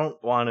don't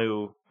want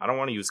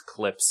to use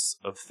clips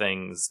of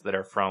things that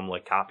are from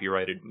like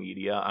copyrighted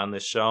media on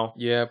this show.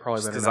 Yeah,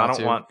 probably better because I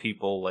don't want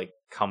people like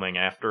coming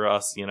after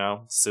us,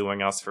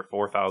 suing us for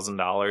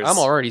 $4,000. I'm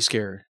already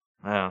scared.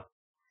 Yeah.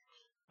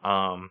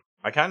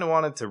 I kind of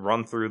wanted to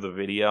run through the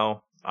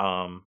video,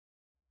 and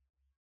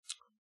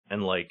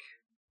like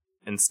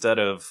instead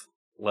of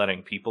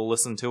letting people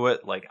listen to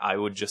it, like I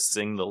would just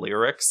sing the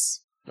lyrics.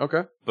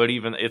 Okay. But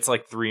even it's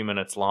like 3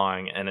 minutes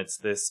long, and it's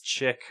this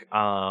chick.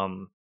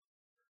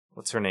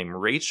 What's her name?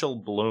 Rachel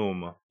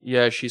Bloom.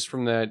 Yeah, she's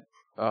from that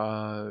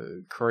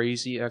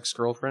Crazy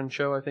Ex-Girlfriend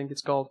show, I think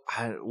it's called.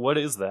 What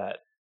is that?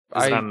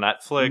 Is it on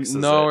Netflix?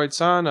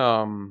 It's on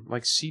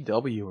like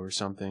CW or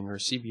something, or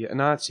CBS.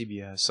 Not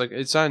CBS. Like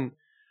it's on.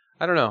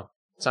 I don't know.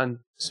 It's on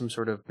some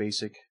sort of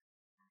basic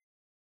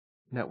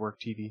network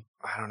TV.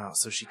 I don't know.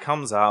 So she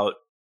comes out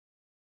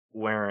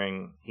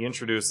wearing. He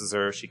introduces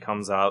her. She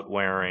comes out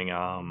wearing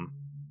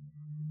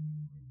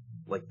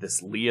like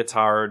this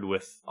leotard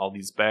with all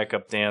these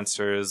backup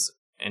dancers,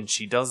 and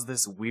she does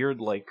this weird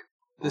like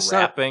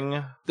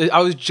rapping.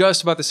 I was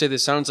just about to say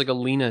this sounds like a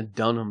Lena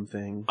Dunham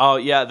thing. Oh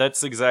yeah,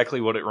 that's exactly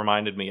what it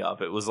reminded me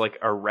of. It was like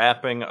a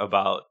rapping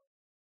about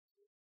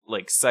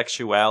like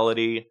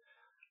sexuality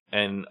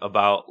and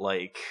about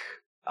like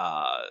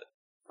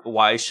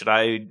why should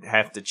I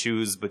have to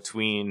choose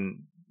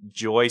between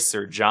Joyce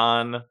or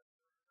John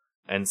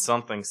and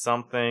something.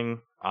 So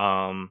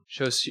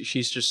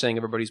she's just saying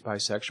everybody's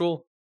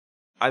bisexual?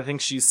 I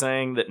think she's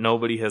saying that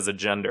nobody has a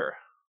gender.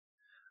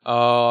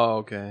 Oh,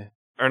 okay.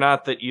 Or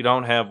not that you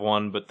don't have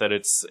one, but that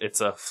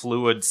it's a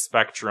fluid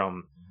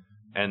spectrum,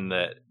 and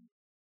that,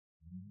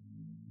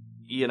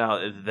 you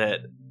know,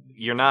 that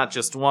you're not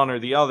just one or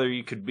the other,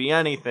 you could be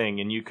anything,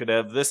 and you could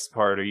have this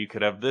part, or you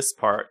could have this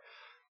part.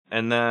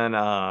 And then,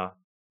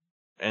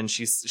 and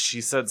she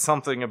said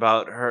something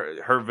about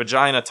her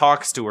vagina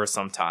talks to her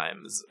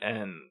sometimes,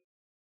 and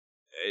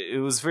it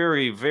was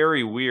very,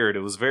 very weird.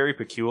 It was very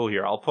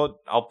peculiar. I'll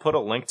put a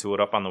link to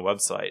it up on the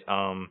website.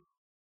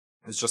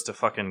 It's just a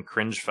fucking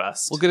cringe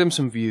fest. We'll get him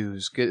some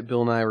views. Get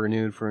Bill Nye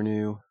renewed for a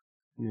new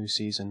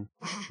season.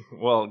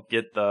 Well,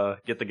 get the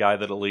guy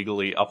that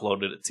illegally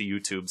uploaded it to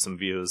YouTube some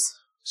views.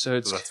 So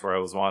that's where I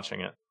was watching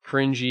it.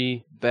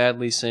 Cringy,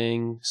 badly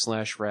sang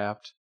 /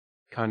 rapped,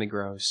 kind of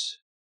gross.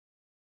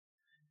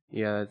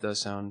 Yeah, that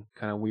does sound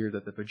kind of weird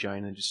that the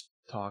vagina just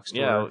talks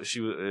to her. Yeah,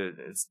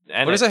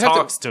 it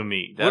talks to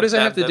me. What does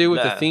that have to do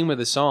with the theme of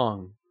the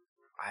song?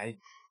 I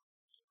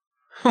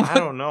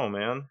don't know,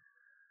 man.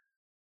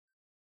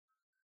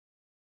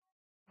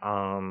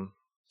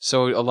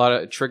 So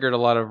it triggered a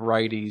lot of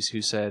righties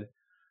who said,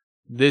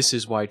 "This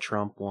is why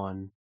Trump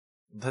won."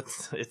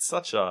 It's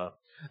such a.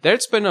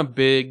 That's been a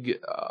big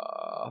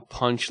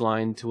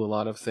punchline to a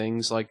lot of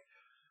things. Like,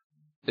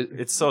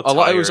 it's so a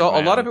tired,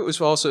 a lot of it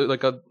was also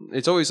like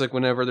it's always like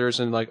whenever there's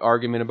an like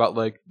argument about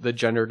like the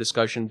gender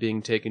discussion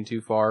being taken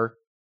too far.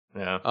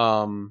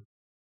 Yeah.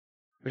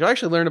 Which I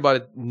actually learned about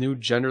a new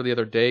gender the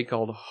other day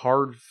called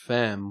hard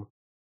femme.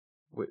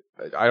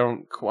 I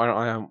don't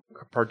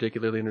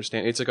particularly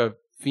understand. It's like a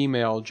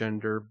female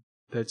gender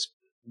that's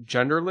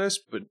genderless,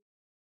 but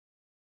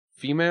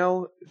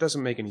female. It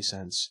doesn't make any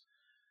sense.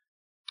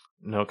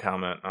 No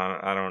comment.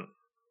 I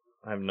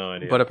have no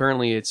idea. But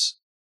apparently it's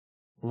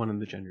one of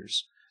the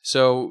genders.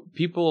 So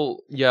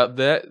people,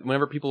 that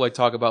whenever people like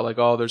talk about like,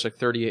 oh, there's like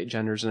 38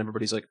 genders, and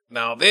everybody's like,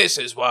 now this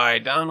is why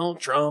Donald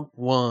Trump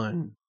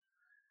won.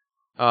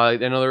 I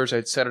know there was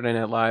a Saturday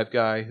Night Live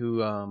guy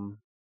who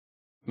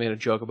made a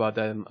joke about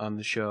that on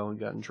the show and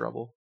got in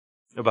trouble.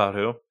 About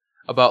who?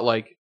 About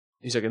like,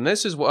 he's like, and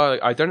this is why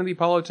identity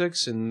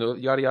politics and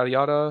yada yada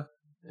yada,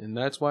 and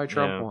that's why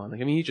Trump won.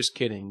 Like, I mean, he's just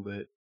kidding,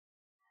 but.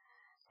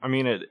 I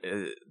mean,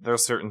 there are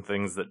certain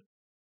things that,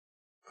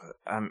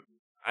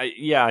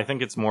 I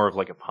think it's more of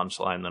like a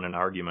punchline than an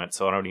argument,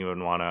 so I don't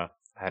even want to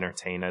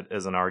entertain it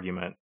as an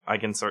argument. I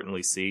can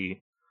certainly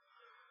see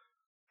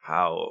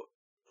how,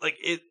 like,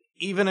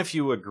 even if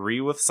you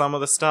agree with some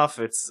of the stuff,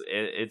 it's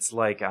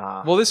like,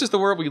 well, this is the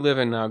world we live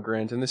in now,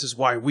 Grant, and this is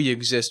why we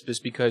exist, is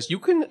because you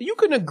can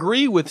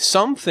agree with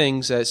some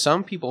things that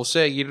some people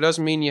say. It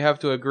doesn't mean you have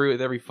to agree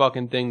with every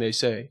fucking thing they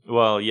say.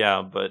 Well,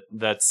 yeah, but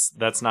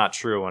that's not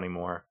true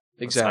anymore.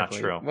 Exactly.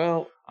 It's not true.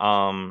 Well,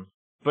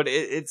 but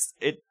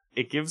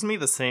it gives me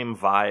the same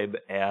vibe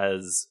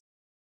as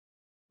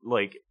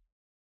like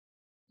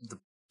the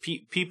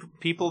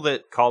people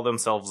that call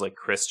themselves like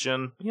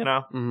Christian, you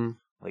know,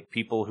 like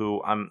people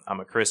who I'm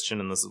a Christian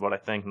and this is what I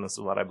think and this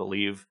is what I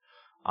believe,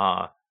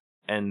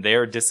 and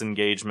their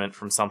disengagement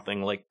from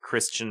something like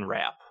Christian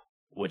rap,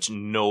 which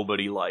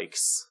nobody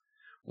likes.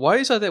 Why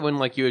is that when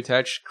like you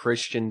attach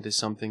Christian to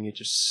something, it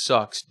just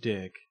sucks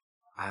dick?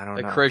 I don't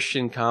know. Like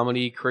Christian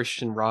comedy,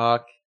 Christian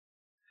rock.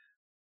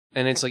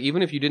 And it's like,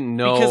 even if you didn't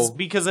know...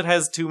 Because it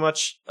has too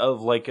much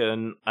of like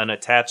an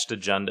attached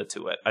agenda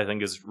to it, I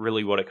think is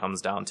really what it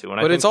comes down to.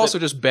 And but it's also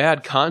just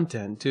bad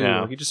content, too.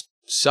 Yeah. Like, it just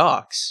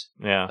sucks.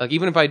 Yeah. Like,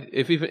 even if I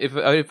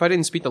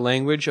didn't speak the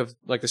language of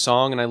like the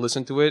song and I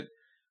listened to it,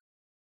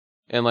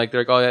 and like,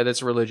 they're like, oh yeah,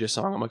 that's a religious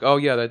song. I'm like, oh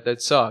yeah,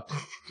 that sucked.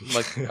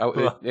 Like,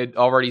 it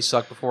already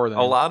sucked before then.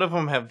 A lot of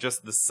them have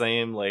just the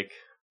same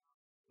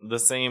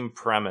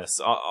premise,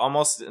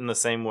 almost in the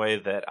same way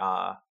that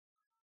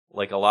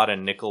like a lot of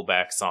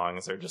Nickelback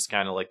songs are just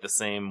kind of like the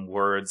same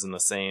words and the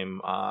same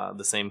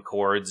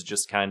chords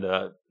just kind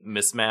of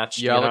mismatched.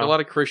 Yeah, like a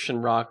lot of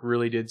Christian rock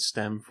really did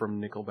stem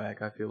from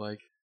Nickelback, I feel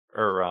like.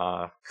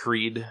 Or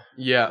Creed.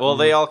 Yeah. Well,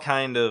 they all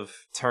kind of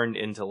turned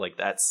into like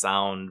that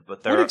sound,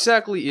 but what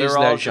exactly is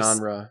that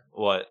genre?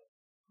 What?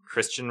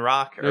 Christian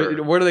rock?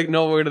 Where do they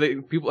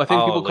people? I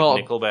think people call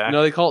it Nickelback.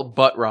 No, they call it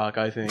butt rock,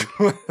 I think.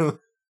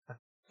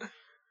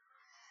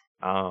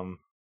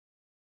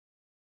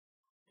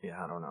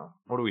 Yeah, I don't know.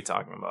 What are we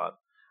talking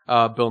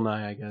about? Bill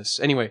Nye, I guess.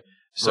 Anyway,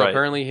 so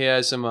apparently he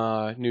has some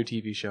new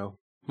TV show.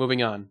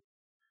 Moving on.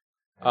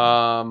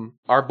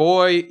 Our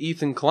boy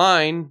Ethan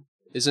Klein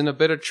is in a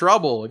bit of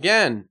trouble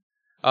again.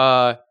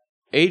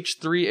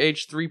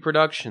 H3H3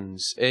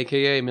 Productions,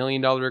 aka $1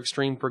 Million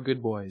Extreme for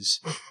Good Boys.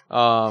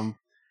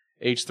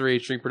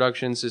 H3H3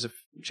 Productions is a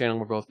channel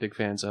we're both big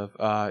fans of.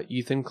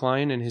 Ethan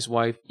Klein and his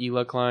wife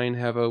Ela Klein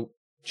have a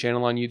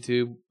channel on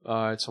YouTube.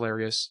 It's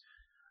hilarious.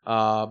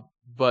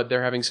 But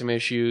they're having some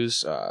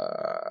issues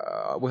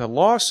with a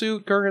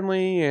lawsuit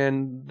currently,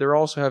 and they're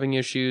also having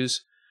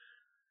issues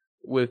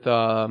with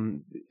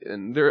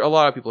and there a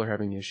lot of people are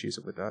having issues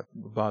with that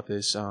about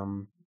this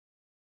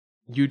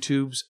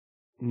YouTube's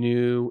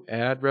new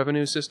ad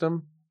revenue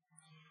system.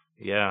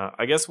 Yeah,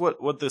 I guess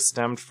what this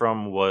stemmed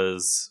from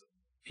was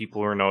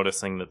people were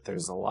noticing that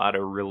there's a lot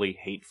of really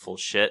hateful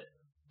shit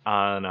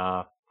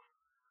on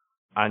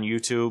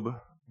YouTube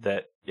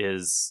that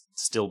is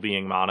still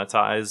being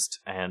monetized,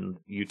 and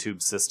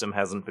YouTube's system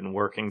hasn't been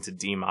working to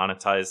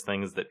demonetize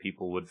things that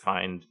people would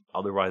find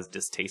otherwise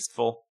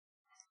distasteful.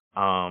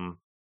 Like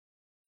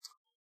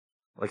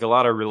a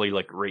lot of really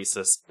like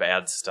racist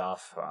bad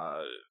stuff,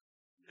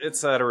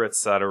 etc.,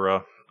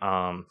 etc.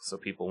 So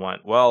people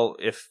went, well,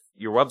 if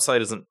your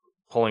website isn't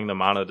pulling the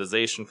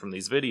monetization from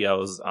these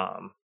videos,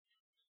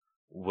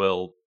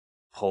 we'll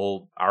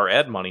pull our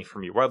ad money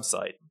from your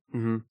website.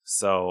 Mm-hmm.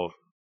 So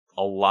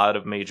a lot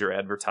of major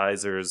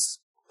advertisers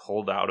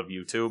pulled out of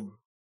YouTube,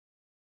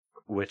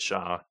 which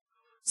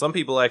some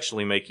people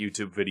actually make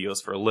YouTube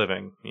videos for a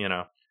living, you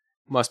know.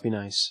 Must be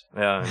nice.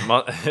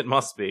 Yeah, it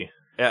must be.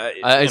 Yeah,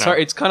 it's hard.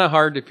 It's kind of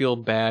hard to feel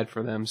bad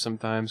for them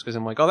sometimes because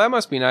I'm like, oh, that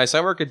must be nice.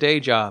 I work a day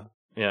job.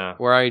 Yeah.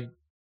 Where I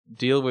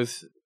deal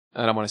with.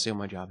 I don't want to say what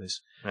my job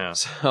is. Yeah.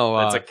 So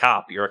that's a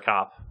cop. You're a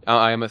cop.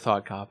 I am a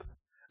thought cop.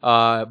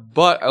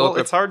 But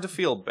it's hard to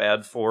feel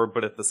bad for,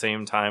 but at the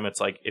same time, it's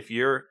like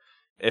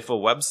if a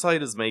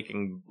website is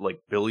making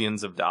like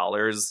billions of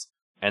dollars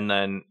and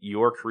then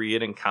you're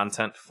creating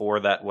content for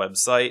that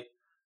website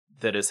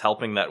that is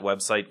helping that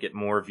website get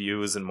more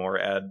views and more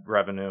ad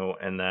revenue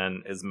and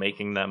then is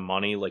making them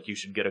money, like you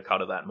should get a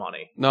cut of that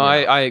money. No,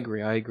 I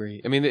agree.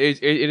 I mean,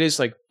 it is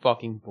like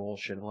fucking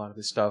bullshit, a lot of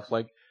this stuff.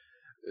 Like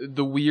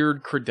the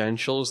weird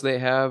credentials they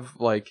have,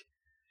 like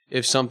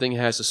if something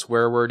has a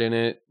swear word in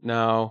it,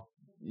 now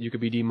you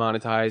could be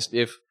demonetized.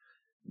 If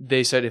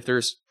they said if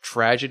there's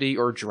tragedy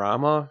or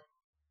drama,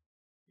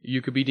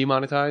 you could be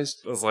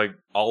demonetized. It's like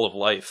all of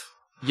life.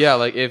 Yeah,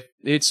 like if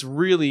it's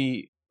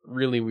really,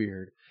 really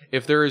weird.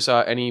 If there is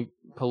any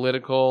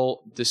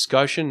political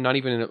discussion, not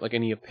even like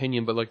any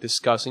opinion, but like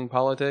discussing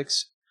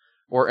politics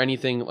or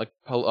anything like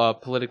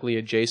politically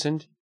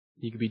adjacent,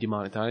 you could be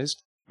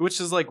demonetized. Which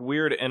is like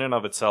weird in and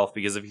of itself,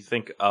 because if you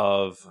think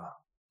of,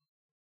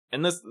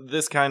 and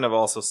this kind of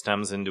also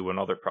stems into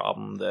another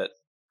problem that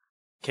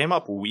came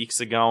up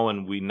weeks ago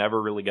and we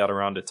never really got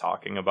around to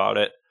talking about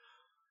it.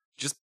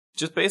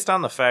 Just based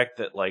on the fact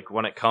that like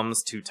when it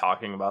comes to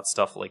talking about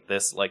stuff like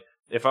this, like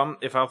if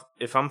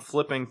I'm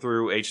flipping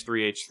through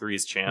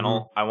H3H3's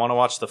channel, I want to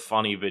watch the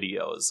funny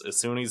videos. As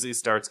soon as he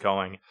starts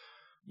going,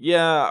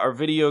 yeah, our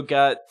video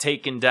got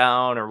taken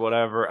down or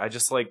whatever, I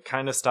just like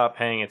kind of stop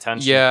paying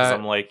attention because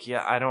I'm like,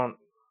 yeah, I don't.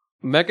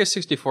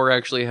 Mega64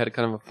 actually had a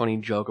kind of a funny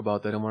joke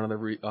about that in one of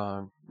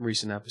the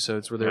recent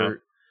episodes where they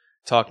were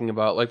talking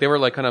about, like, they were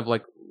like kind of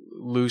like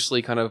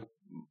loosely kind of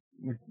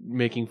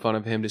making fun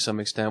of him to some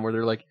extent, where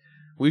they're like,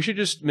 we should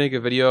just make a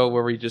video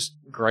where we just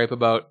gripe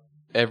about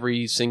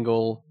every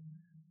single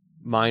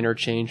minor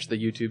change to the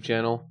YouTube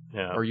channel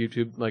or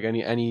YouTube, like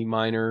any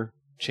minor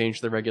change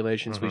to the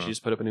regulations. We should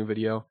just put up a new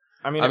video.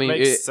 I mean, it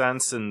makes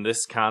sense in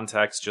this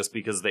context just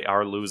because they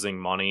are losing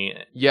money.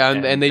 Yeah,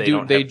 and they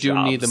do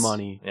need the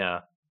money.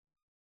 Yeah.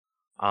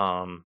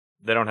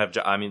 They don't have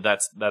I mean,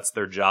 that's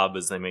their job,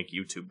 is they make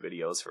YouTube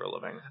videos for a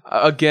living.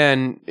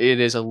 Again, it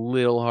is a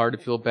little hard to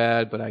feel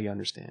bad, but I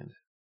understand.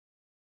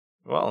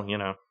 Well, you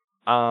know.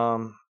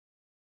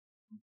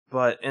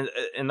 But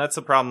and that's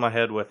the problem I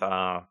had with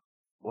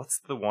what's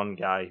the one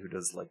guy who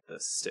does like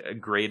this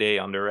grade A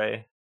under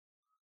A?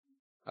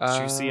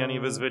 Did you see any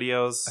of his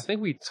videos? I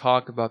think we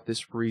talked about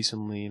this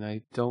recently, and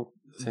I don't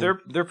think...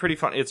 They're pretty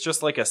fun. It's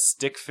just like a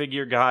stick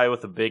figure guy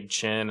with a big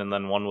chin and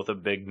then one with a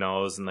big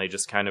nose, and they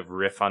just kind of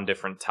riff on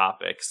different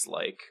topics.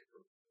 Like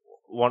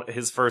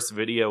his first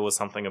video was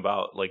something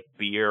about like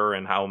beer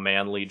and how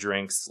manly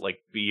drinks like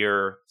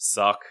beer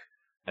suck.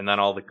 And then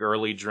all the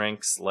girly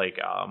drinks, like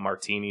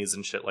martinis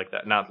and shit like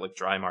that. Not like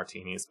dry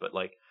martinis, but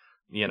like,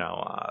 you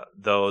know,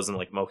 those and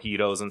like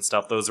mojitos and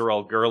stuff. Those are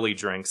all girly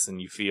drinks,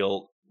 and you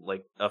feel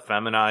like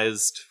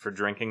effeminized for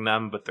drinking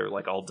them, but they're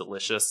like all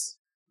delicious.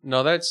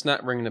 No, that's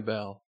not ringing a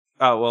bell.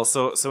 Oh, well,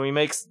 so he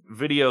makes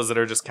videos that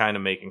are just kind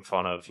of making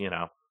fun of, you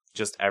know,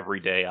 just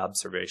everyday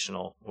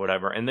observational,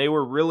 whatever. And they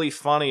were really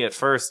funny at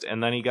first,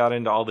 and then he got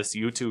into all this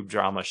YouTube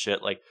drama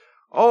shit, like,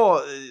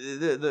 oh,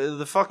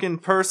 the fucking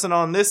person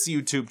on this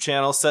YouTube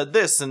channel said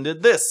this and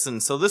did this,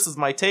 and so this is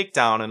my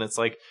takedown. And it's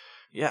like,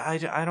 yeah,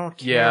 I don't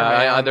care.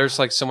 Yeah, there's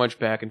like so much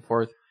back and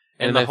forth.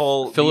 And the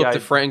whole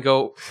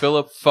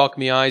Philip fuck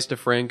me eyes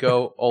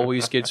DeFranco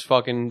always gets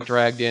fucking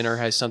dragged in or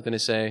has something to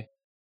say.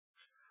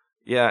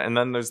 Yeah, and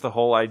then there's the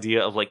whole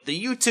idea of like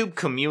the YouTube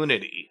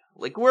community.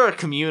 Like, we're a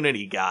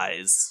community,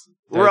 guys.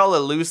 We're all a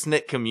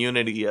loose-knit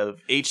community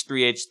of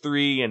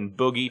H3H3 and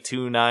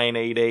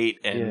Boogie2988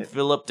 and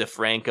Philip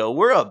DeFranco.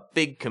 We're a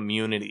big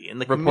community,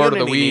 and the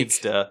community needs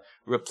to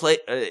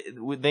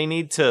they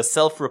need to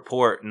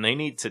self-report, and they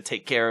need to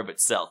take care of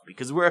itself,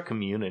 because we're a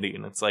community.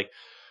 And it's like,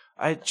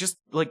 I just,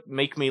 like,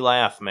 make me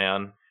laugh,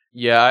 man.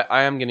 Yeah,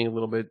 I am getting a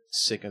little bit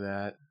sick of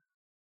that.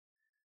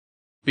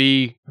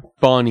 Be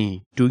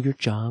funny. Do your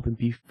job and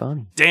be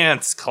funny.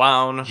 Dance,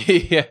 clown.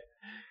 Yeah.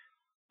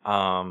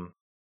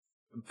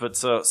 But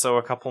so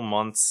a couple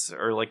months,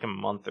 or like a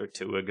month or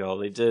two ago,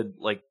 they did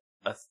like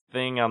a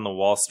thing on the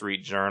Wall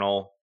Street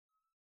Journal,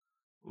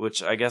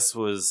 which I guess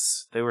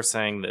was, they were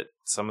saying that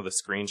some of the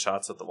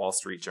screenshots that the Wall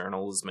Street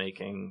Journal was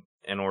making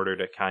in order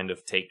to kind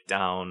of take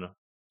down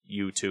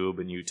YouTube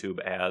and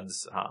YouTube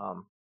ads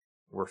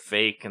were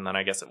fake, and then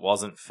I guess it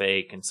wasn't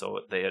fake, and so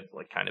they had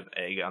like kind of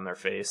egg on their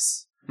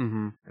face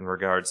in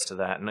regards to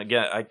that. And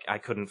again, I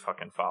couldn't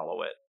fucking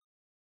follow it.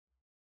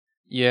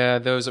 Yeah,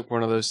 that was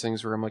one of those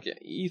things where I'm like,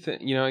 Ethan,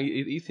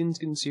 Ethan's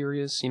getting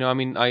serious. I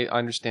mean, I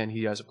understand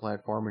he has a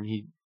platform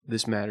and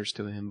this matters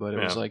to him, but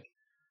it was like,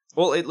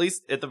 well,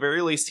 at the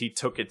very least, he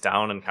took it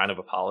down and kind of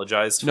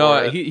apologized for it.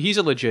 No, he's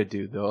a legit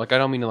dude, though. Like, I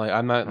don't mean to, like,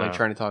 I'm not, like,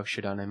 trying to talk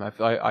shit on him.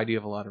 I do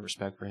have a lot of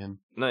respect for him.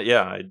 No,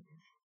 yeah,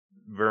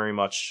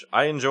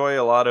 I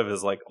enjoy a lot of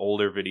his, like,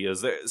 older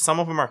videos. Some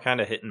of them are kind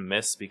of hit and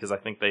miss, because I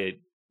think they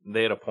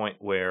had a point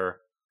where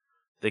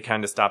they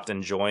kind of stopped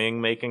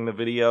enjoying making the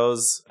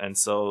videos, and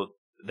so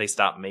they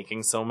stopped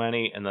making so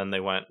many, and then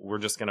they went, we're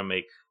just going to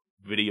make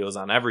videos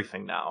on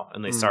everything now,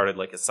 and they started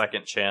like a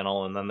second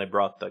channel, and then they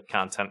brought the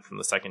content from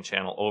the second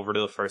channel over to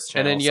the first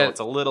channel, and then, so it's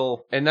a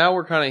little... And now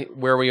we're kind of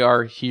where we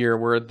are here,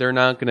 where they're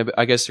not going to...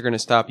 I guess they're going to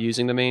stop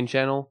using the main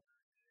channel,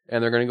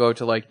 and they're going to go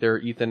to like their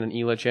Ethan and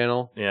Hila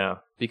channel. Yeah.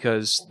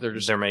 Because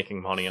they're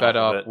making money fed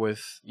off up of it.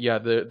 with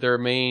their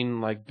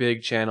main like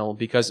big channel,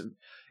 because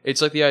it's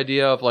like the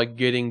idea of like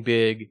getting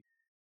big,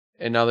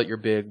 and now that you're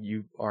big,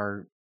 you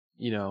are,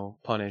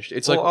 punished.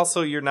 It's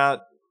also you're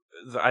not...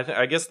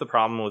 I guess the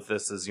problem with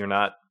this is you're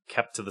not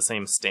kept to the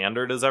same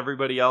standard as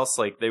everybody else.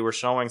 Like, they were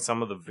showing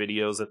some of the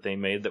videos that they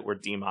made that were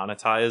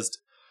demonetized.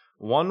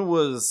 One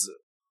was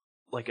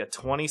like a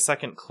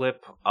 20-second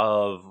clip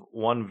of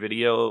one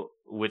video,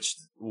 which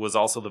was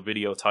also the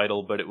video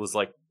title, but it was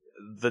like,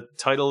 the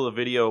title of the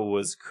video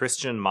was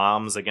Christian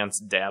Moms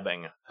Against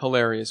Dabbing.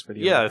 Hilarious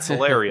video. Yeah, it's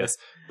hilarious.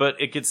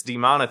 But it gets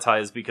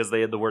demonetized because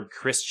they had the word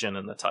Christian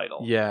in the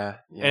title. Yeah.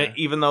 And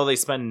even though they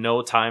spend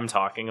no time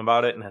talking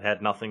about it, and it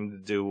had nothing to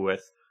do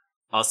with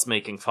us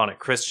making fun of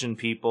Christian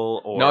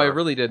people, or... No, it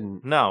really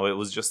didn't. No, it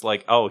was just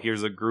like, oh,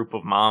 here's a group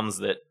of moms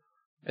that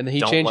and then he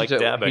changed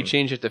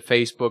it to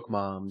Facebook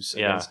Moms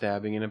Against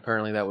Dabbing, and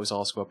apparently that was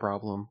also a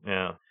problem.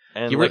 Yeah.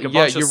 And you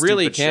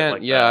really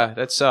can't.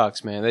 That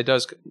sucks, man. That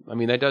does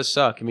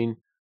suck. I mean,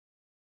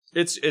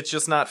 it's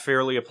just not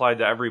fairly applied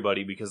to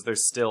everybody, because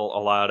there's still a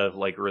lot of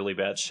like really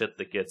bad shit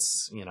that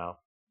gets,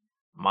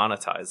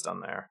 monetized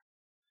on there.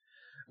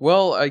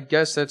 Well, I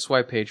guess that's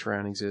why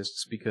Patreon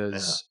exists,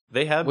 because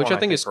they had which one, I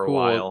think is for cool.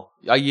 A while.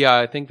 Yeah,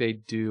 I think they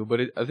do, but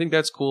I think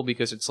that's cool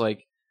because it's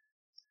like,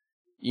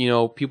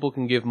 people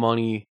can give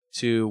money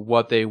to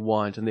what they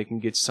want and they can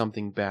get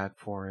something back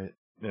for it.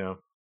 Yeah.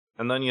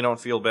 And then you don't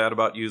feel bad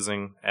about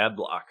using ad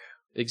block.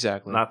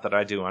 Exactly. Not that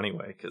I do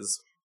anyway, because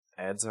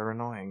ads are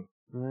annoying.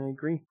 I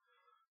agree.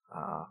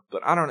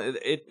 But I don't know.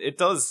 It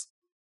does...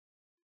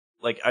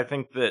 Like, I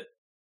think that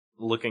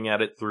looking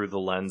at it through the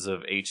lens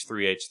of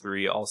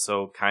H3H3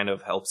 also kind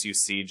of helps you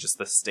see just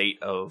the state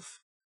of,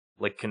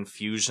 like,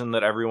 confusion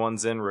that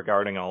everyone's in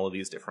regarding all of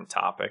these different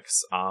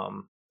topics.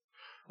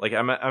 Like,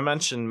 I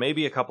mentioned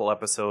maybe a couple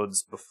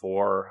episodes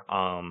before...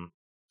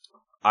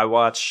 I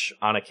watch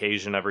on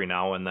occasion every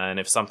now and then,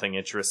 if something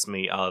interests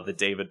me, the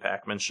David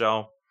Pakman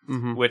Show,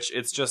 which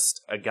it's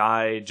just a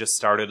guy just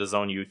started his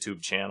own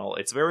YouTube channel.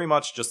 It's very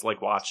much just like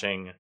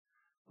watching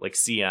like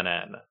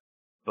CNN,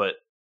 but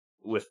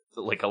with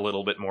like a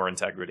little bit more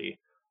integrity.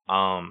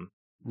 Not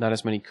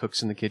as many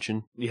cooks in the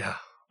kitchen. Yeah.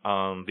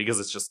 Because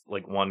it's just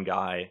like one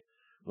guy,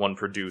 one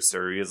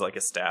producer. He has like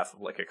a staff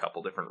of like a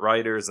couple different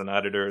writers and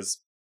editors.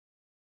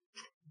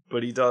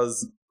 But he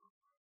does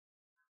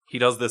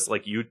this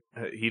like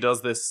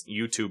this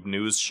YouTube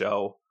news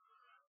show,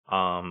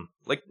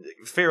 like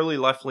fairly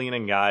left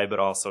leaning guy, but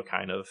also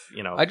kind of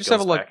I just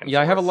have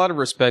I have a lot of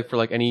respect for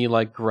like any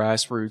like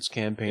grassroots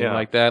campaign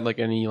like that, like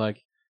any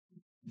like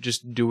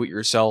just do it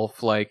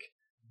yourself, like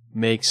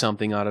make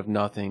something out of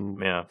nothing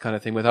kind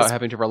of thing, without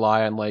having to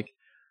rely on like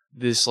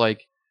this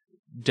like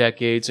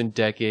decades and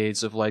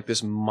decades of like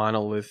this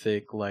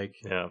monolithic like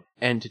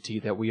entity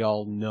that we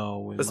all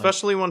know. And,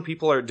 especially when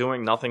people are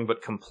doing nothing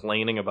but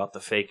complaining about the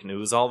fake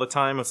news all the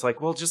time. It's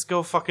like, well, just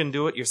go fucking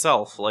do it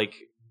yourself. Like,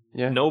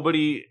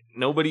 nobody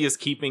is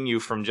keeping you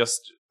from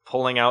just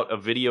pulling out a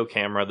video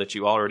camera that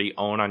you already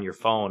own on your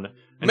phone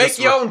and make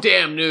your own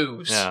damn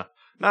news. Yeah,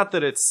 not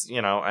that it's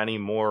any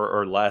more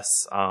or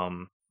less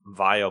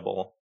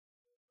viable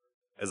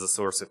as a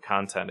source of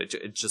content.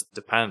 It just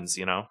depends,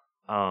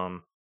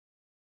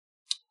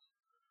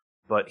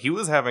 But he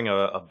was having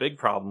a big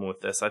problem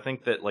with this. I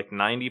think that like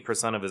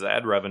 90% of his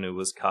ad revenue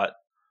was cut.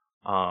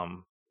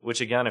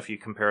 Which again, if you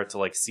compare it to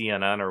like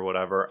CNN or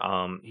whatever,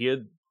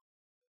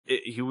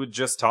 he would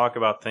just talk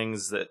about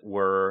things that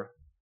were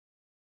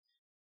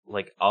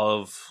like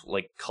of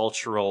like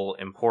cultural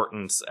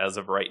importance as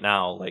of right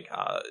now. Like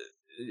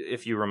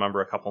if you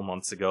remember a couple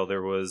months ago,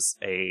 there was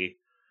a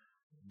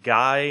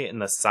guy in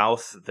the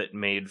South that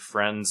made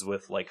friends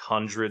with like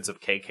hundreds of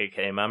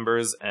KKK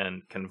members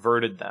and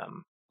converted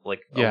them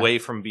away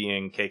from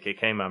being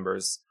KKK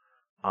members.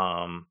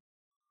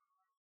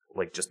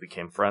 Just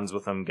became friends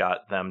with him,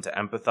 got them to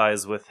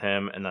empathize with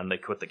him, and then they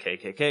quit the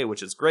KKK,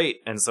 which is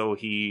great. And so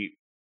he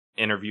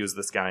interviews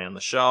this guy on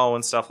the show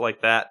and stuff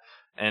like that,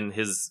 and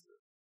his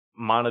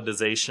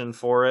monetization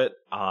for it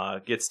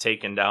gets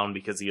taken down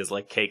because he has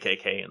like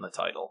KKK in the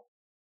title.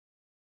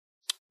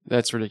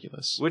 That's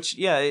ridiculous. Which,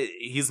 yeah,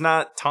 he's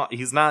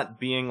not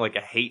being like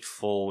a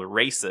hateful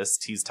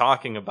racist. He's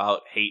talking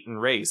about hate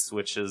and race,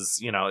 which is,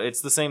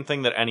 it's the same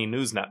thing that any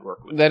news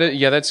network would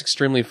do. That's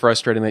extremely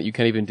frustrating that you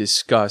can't even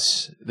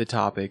discuss the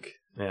topic.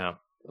 Yeah.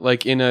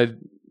 Like in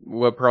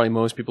what probably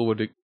most people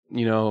would,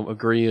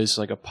 agree is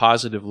like a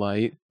positive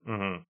light.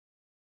 Mm-hmm.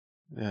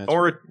 Yeah,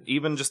 or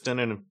even just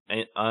in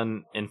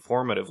an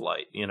informative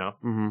light,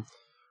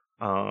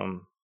 Mm-hmm.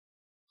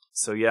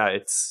 So yeah,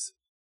 it's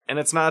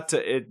not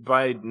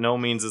by no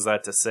means is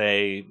that to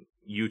say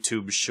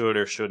YouTube should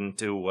or shouldn't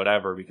do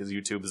whatever, because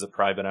YouTube is a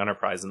private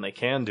enterprise and they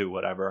can do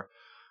whatever.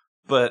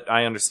 But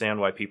I understand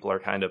why people are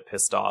kind of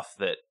pissed off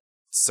that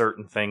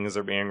certain things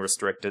are being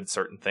restricted,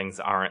 certain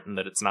things aren't, and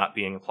that it's not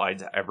being applied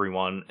to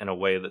everyone in a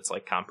way that's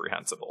like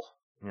comprehensible,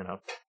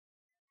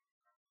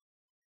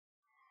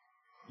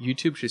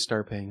 YouTube should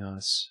start paying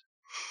us.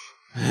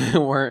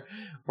 We're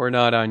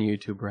not on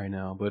YouTube right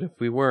now, but if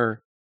we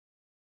were,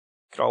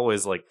 could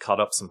always like cut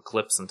up some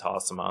clips and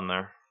toss them on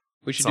there.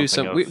 We should do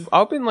some.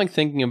 I've been like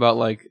thinking about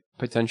like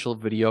potential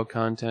video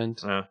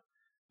content.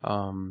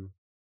 Yeah.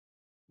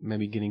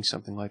 Maybe getting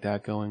something like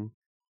that going.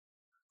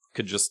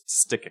 Could just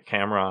stick a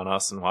camera on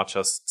us and watch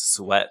us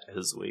sweat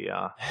as we.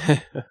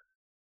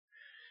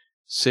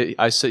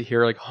 I sit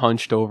here like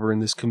hunched over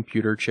in this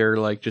computer chair,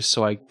 like just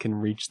so I can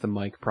reach the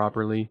mic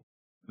properly.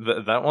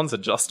 That one's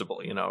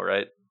adjustable,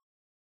 right?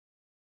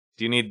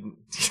 Do you need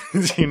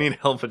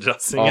help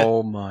adjusting it?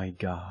 Oh my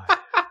god.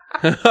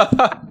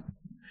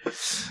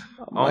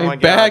 My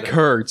back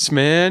hurts,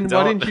 man.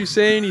 Why didn't you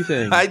say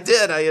anything? I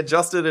did. I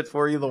adjusted it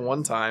for you the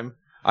one time.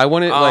 I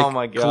want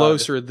it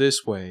closer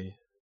this way.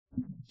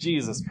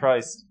 Jesus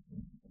Christ.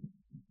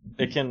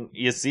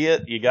 You see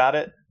it? You got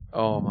it?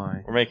 Oh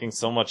my. We're making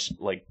so much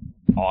like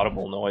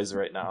audible noise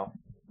right now.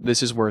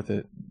 This is worth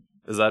it.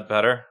 Is that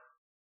better?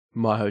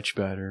 Much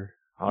better.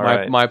 All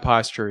right. My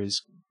posture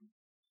is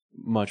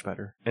much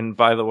better. And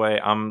by the way,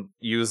 I'm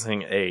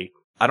using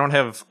I don't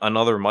have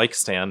another mic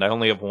stand. I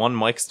only have one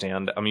mic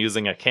stand. I'm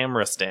using a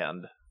camera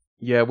stand.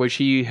 Yeah, which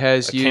he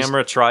has used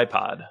camera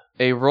tripod.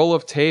 A roll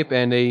of tape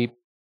and a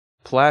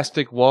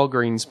plastic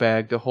Walgreens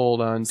bag to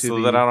hold on to,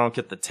 so that I don't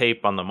get the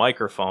tape on the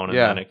microphone and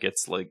then it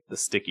gets like the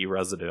sticky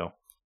residue.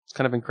 It's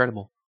kind of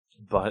incredible.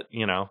 But,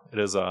 it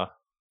is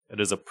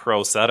a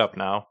pro setup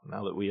now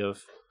that we have,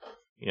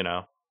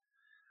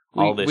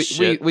 all this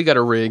shit. We got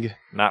a rig.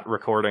 Not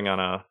recording on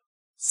a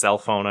cell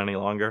phone any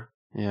longer.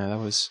 Yeah,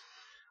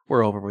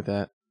 we're over with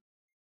that.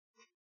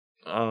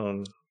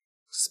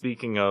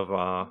 Speaking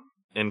of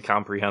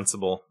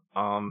incomprehensible,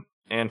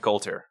 Ann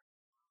Coulter.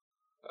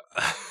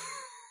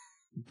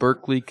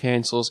 Berkeley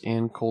cancels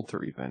Ann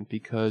Coulter event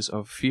because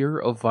of fear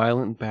of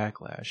violent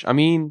backlash. I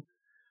mean,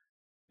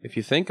 if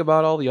you think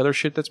about all the other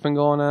shit that's been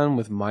going on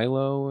with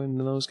Milo and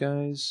those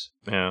guys.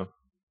 Yeah.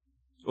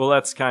 Well,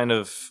 that's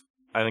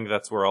I think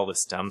that's where all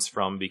this stems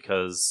from,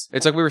 because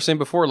it's like we were saying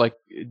before, like,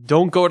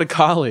 don't go to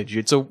college.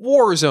 It's a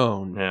war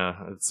zone. Yeah,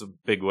 it's a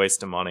big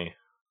waste of money.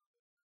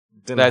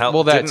 Didn't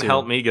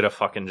help me get a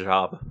fucking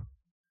job.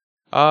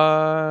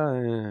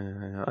 I'm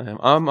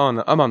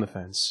on the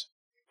fence.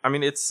 I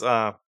mean, it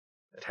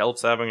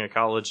helps having a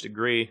college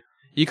degree.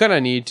 You kind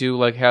of need to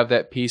like have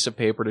that piece of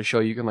paper to show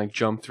you can like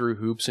jump through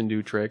hoops and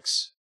do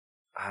tricks.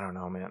 I don't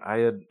know, man.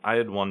 I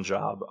had one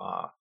job,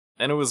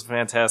 and it was a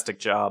fantastic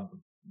job,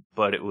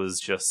 but it was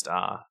just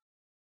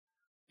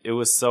it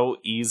was so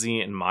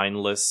easy and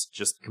mindless,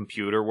 just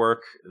computer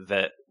work,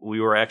 that we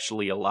were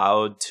actually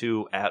allowed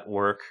to at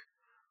work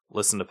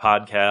listen to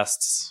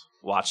podcasts,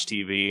 watch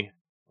TV,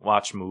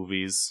 watch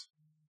movies,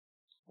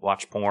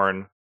 watch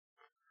porn.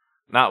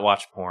 Not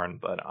watch porn,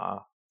 but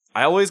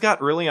I always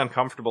got really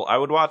uncomfortable. I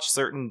would watch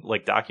certain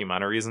like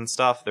documentaries and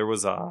stuff. There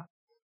was the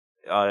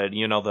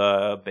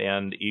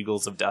band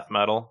Eagles of Death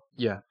Metal?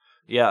 Yeah.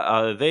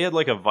 Yeah, they had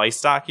like a Vice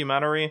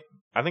documentary.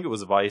 I think it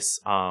was Vice,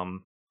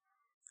 called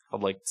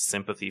like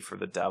Sympathy for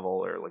the Devil,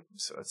 or like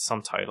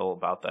some title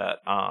about that.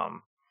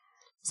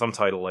 Some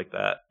title like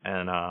that.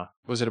 And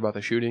was it about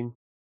the shooting?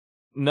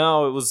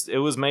 No, it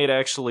was made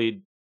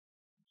actually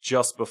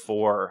just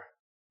before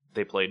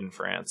they played in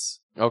France.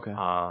 Okay.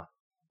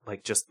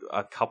 Like just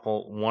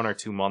 1 or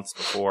 2 months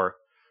before,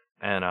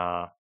 and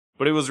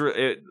but it was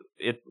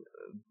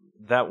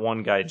that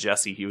one guy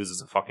Jesse, he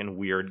was a fucking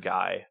weird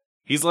guy.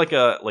 He's like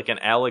an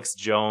Alex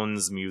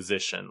Jones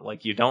musician.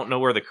 Like, you don't know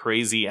where the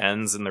crazy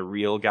ends and the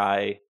real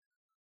guy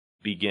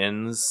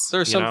begins.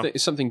 There's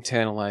something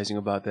tantalizing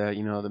about that,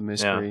 the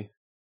mystery. Yeah.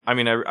 I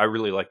mean, I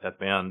really like that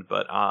band,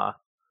 but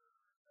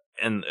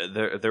and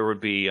there would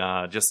be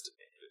just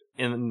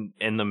in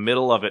the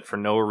middle of it for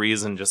no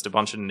reason, just a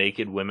bunch of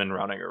naked women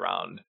running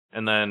around.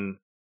 And then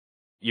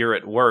you're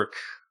at work,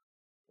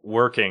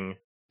 working.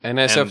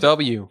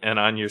 NSFW. And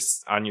on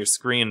your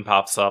screen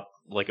pops up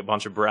like a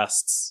bunch of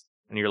breasts.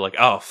 And you're like,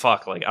 oh,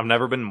 fuck, like, I've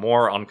never been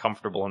more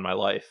uncomfortable in my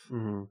life.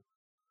 Mm-hmm.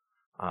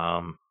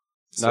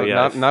 So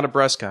not a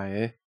breast guy,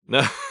 eh?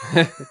 No.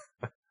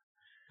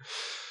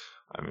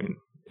 I mean,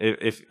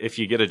 if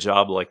you get a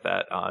job like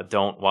that,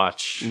 don't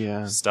watch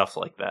stuff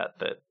like that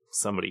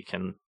somebody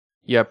can...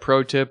 Yeah,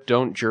 pro tip,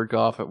 don't jerk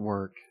off at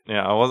work.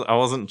 Yeah, I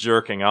wasn't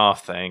jerking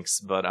off, thanks,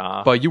 but...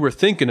 But you were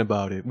thinking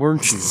about it,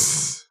 weren't you?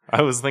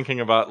 I was thinking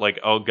about, like,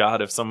 oh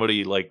god, if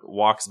somebody, like,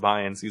 walks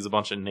by and sees a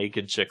bunch of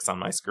naked chicks on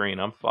my screen,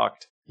 I'm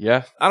fucked.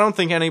 Yeah. I don't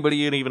think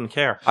anybody would even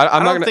care.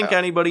 I don't think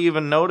anybody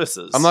even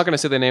notices. I'm not going to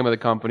say the name of the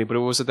company, but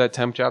was it that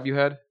temp job you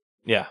had?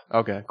 Yeah.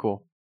 Okay,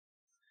 cool.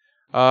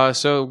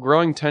 So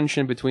growing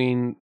tension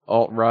between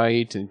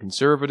alt-right and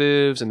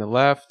conservatives and the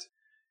left,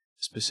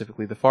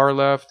 specifically the far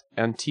left,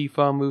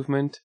 Antifa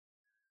movement.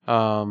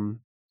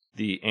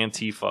 The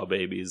Antifa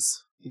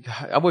babies.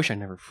 I wish I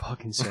never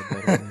fucking said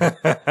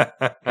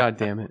that. God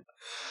damn it.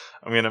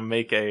 I'm going to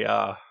make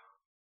a...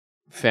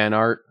 fan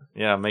art.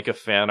 Yeah, make a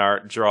fan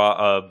art,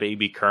 draw a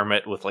baby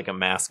Kermit with like a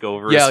mask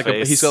over his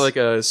face. He's got like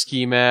a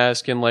ski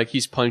mask and like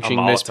he's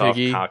punching Miss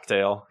Piggy.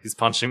 Cocktail. He's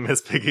punching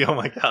Miss Piggy. Oh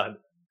my god.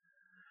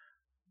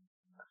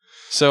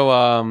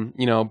 So,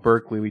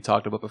 Berkeley we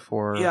talked about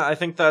before. Yeah, I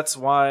think that's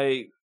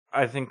why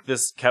I think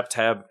this kept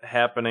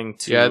happening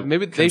to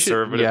maybe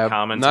conservative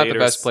commentators. Not the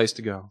best place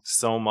to go.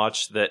 So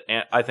much that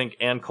I think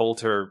Ann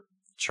Coulter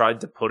tried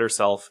to put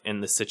herself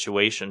in the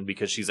situation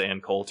because she's Ann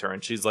Coulter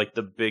and she's like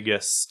the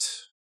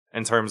biggest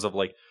in terms of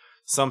like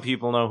some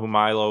people know who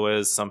Milo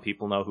is, some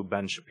people know who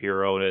Ben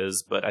Shapiro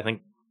is, but I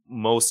think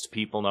most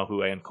people know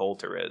who Ann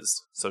Coulter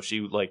is. So she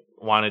like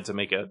wanted to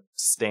make a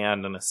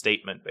stand and a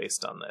statement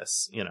based on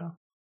this,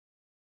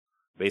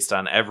 based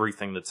on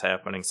everything that's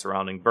happening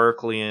surrounding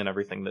Berkeley and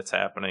everything that's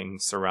happening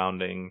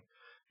surrounding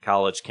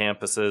college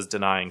campuses,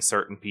 denying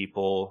certain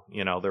people,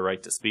 their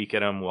right to speak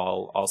at them,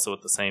 while also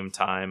at the same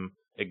time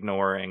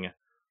ignoring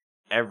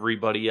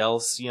everybody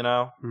else,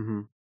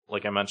 Mm-hmm.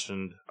 Like I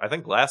mentioned, I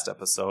think last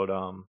episode,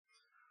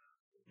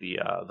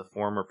 the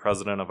former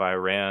president of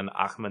Iran,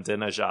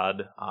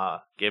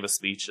 Ahmadinejad, gave a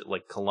speech at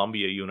like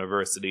Columbia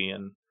University,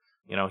 and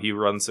he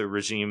runs a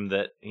regime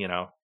that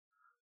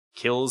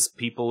kills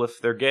people if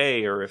they're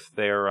gay or if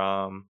they're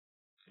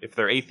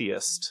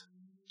atheist.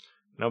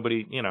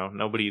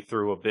 Nobody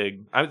threw a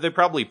big... they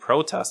probably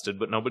protested,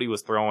 but nobody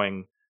was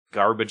throwing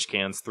garbage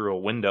cans through a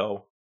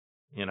window,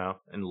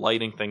 and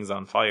lighting things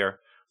on fire.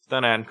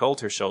 Then Ann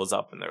Coulter shows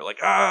up, and they're like,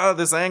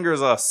 this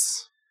angers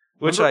us.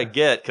 Which I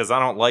get, because I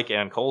don't like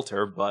Ann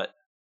Coulter, but...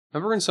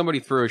 Remember when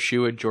somebody threw a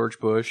shoe at George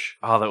Bush?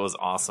 Oh, that was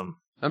awesome.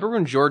 Remember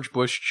when George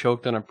Bush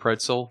choked on a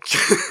pretzel?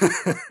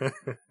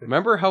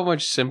 Remember how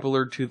much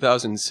simpler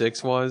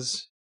 2006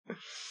 was?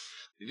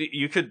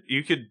 You could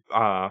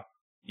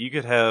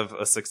have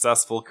a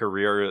successful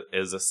career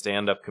as a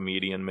stand-up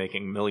comedian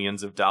making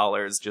millions of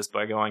dollars just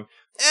by going,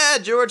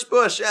 George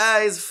Bush,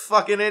 he's a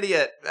fucking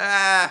idiot,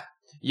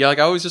 Yeah, like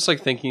I was just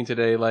like thinking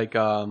today, like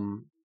I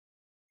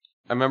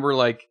remember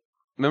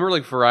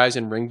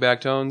Verizon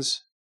ringback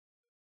tones.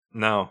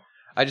 No,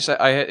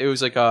 it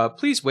was like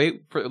please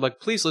wait for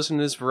please listen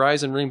to this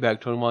Verizon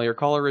ringback tone while your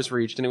caller is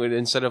reached, and it would,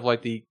 instead of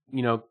like the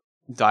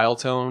dial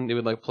tone, it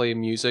would like play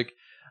music.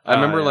 I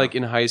remember like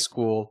in high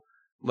school,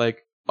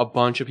 like a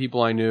bunch of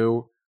people I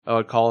knew, I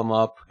would call them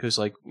up because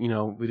like we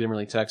didn't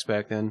really text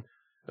back then.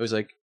 It was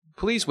like,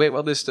 please wait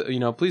while this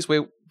please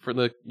wait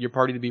for your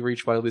party to be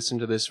reached while I listen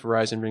to this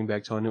Verizon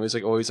ringback tone. It was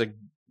like always like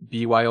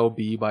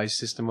BYOB by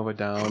System of a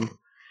Down.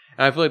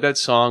 And I feel like that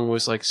song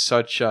was like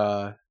such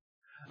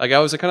like I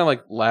was kind of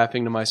like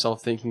laughing to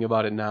myself thinking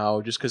about it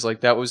now, just because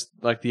like that was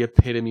like the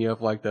epitome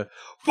of like the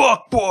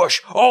fuck Bush,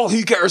 all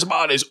he cares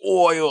about is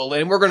oil,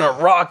 and we're gonna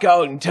rock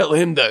out and tell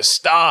him to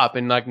stop.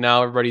 And like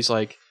now everybody's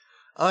like,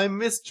 I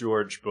miss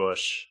George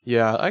Bush.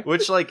 Yeah,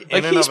 which like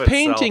he's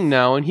painting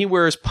now and he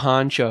wears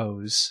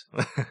ponchos.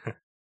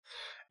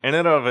 In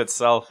and of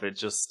itself, it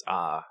just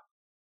I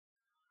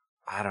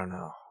don't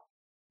know.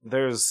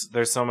 There's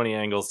so many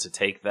angles to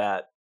take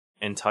that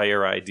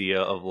entire idea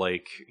of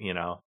like,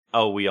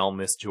 we all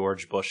miss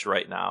George Bush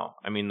right now.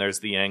 I mean, there's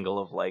the angle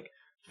of like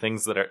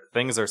things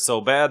are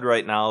so bad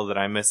right now that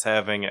I miss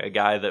having a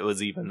guy that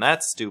was even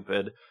that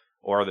stupid.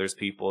 Or there's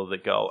people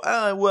that go,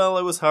 well,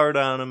 I was hard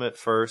on him at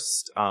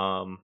first.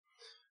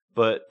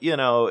 But,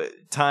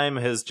 time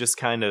has just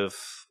kind of,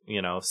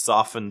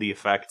 softened the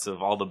effects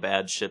of all the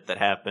bad shit that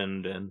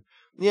happened. And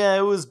yeah,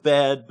 it was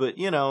bad, but,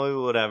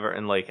 whatever.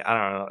 And like, I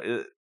don't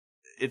know.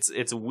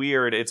 It's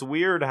weird. It's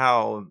weird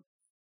how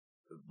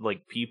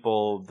like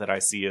people that I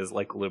see as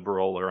like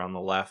liberal or on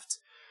the left,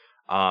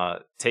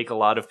 take a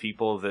lot of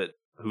people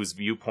whose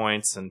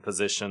viewpoints and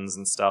positions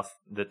and stuff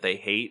that they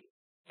hate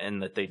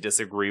and that they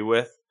disagree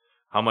with,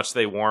 how much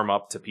they warm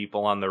up to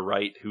people on the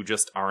right who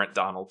just aren't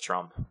Donald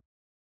Trump,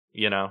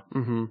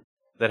 Mm-hmm.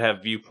 that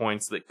have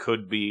viewpoints that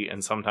could be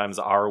and sometimes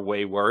are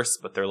way worse,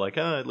 but they're like,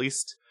 at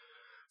least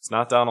It's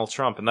not Donald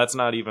Trump, and that's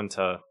not even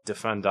to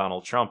defend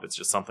Donald Trump. It's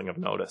just something I've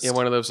noticed. Yeah,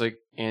 one of those like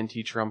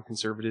anti-Trump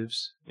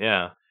conservatives.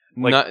 Yeah.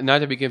 Like, not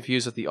to be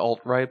confused with the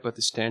alt-right, but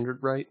the standard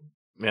right.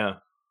 Yeah.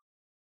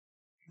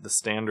 The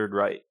standard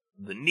right.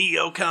 The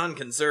neocon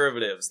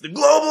conservatives. The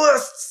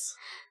globalists!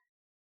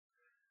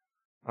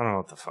 I don't know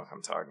what the fuck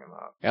I'm talking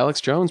about. Alex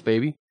Jones,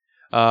 baby.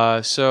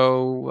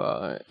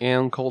 So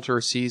Ann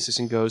Coulter sees this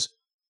and goes,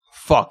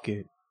 fuck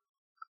it.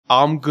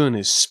 I'm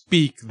gonna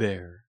speak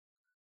there.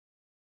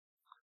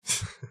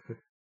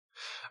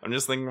 I'm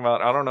just thinking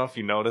about, I don't know if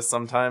you notice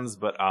sometimes,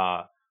 but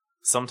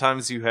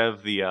sometimes you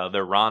have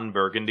the Ron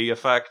Burgundy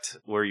effect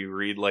where you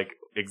read like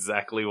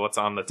exactly what's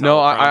on the teleprompter. No,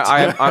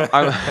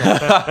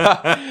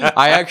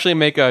 I actually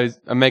make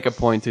a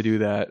point to do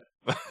that.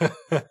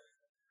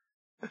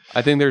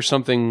 I think there's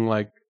something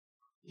like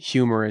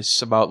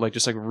humorous about like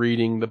just like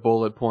reading the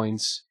bullet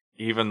points,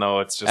 even though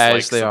it's just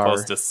like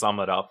supposed to sum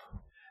it up.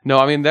 No,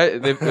 I mean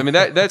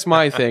that's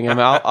my thing. I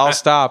mean, I'll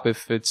stop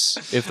if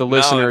the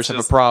listeners have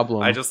a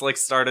problem. I just like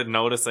started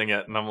noticing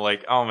it, and I'm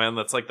like, oh man,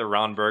 that's like the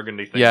Ron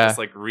Burgundy thing. Yeah. Just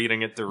like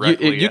reading it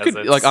directly. You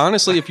could like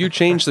honestly, if you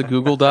changed the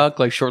Google Doc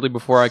like shortly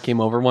before I came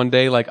over one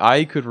day, like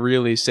I could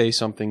really say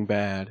something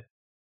bad.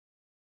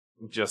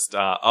 Just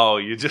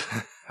you just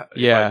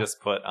yeah. I just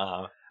put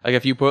like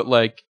if you put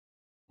like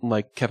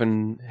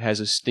Kevin has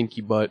a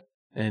stinky butt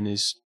and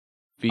his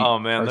feet. Oh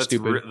man, are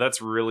stupid.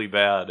 That's really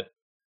bad.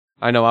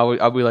 I know.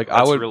 I'd be like,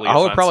 I would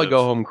probably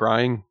go home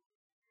crying.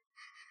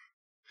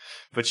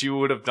 But you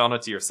would have done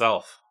it to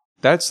yourself.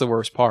 That's the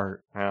worst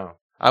part. Yeah.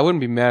 I wouldn't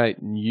be mad at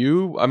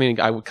you. I mean,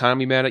 I would kind of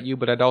be mad at you,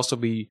 but I'd also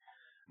be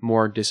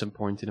more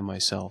disappointed in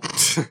myself.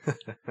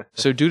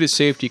 So due to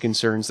safety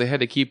concerns, they had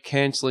to keep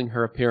canceling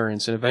her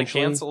appearance, and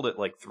eventually they canceled it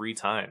like 3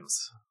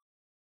 times.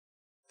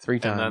 3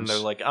 times. And then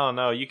they're like, oh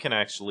no, you can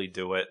actually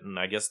do it. And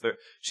I guess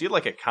she had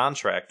like a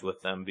contract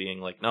with them being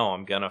like, no,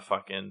 I'm gonna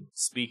fucking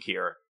speak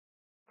here.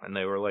 And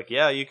they were like,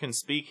 yeah, you can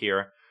speak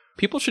here.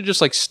 People should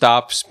just like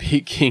stop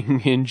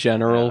speaking in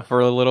general for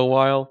a little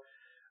while.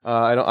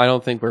 I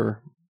don't think we're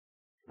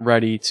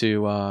ready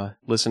to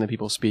listen to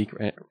people speak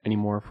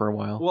anymore for a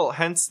while. Well,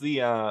 hence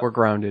we're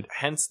grounded.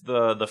 Hence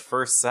the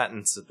first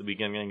sentence at the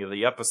beginning of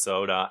the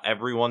episode,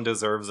 everyone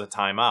deserves a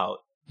timeout.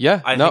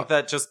 Yeah. I think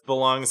that just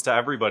belongs to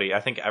everybody. I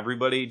think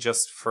everybody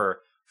just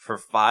for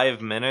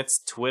 5 minutes,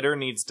 Twitter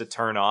needs to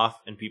turn off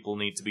and people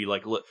need to be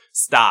like, look,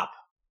 stop.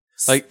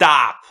 Like,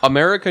 stop.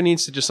 America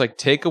needs to just like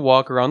take a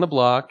walk around the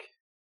block,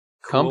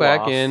 come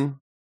back in,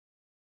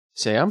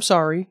 say I'm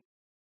sorry,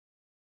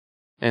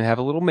 and have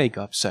a little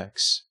makeup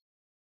sex.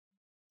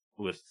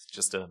 With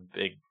just a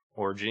big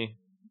orgy?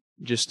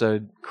 Just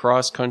a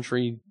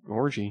cross-country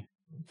orgy.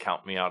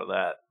 Count me out of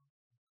that.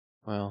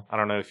 Well, I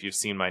don't know if you've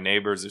seen my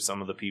neighbors or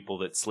some of the people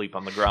that sleep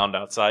on the ground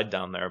outside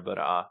down there, but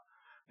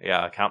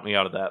yeah, count me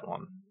out of that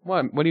one.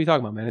 What are you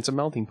talking about, man? It's a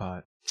melting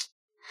pot.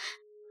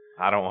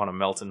 I don't want to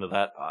melt into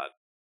that pot.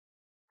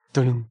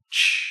 That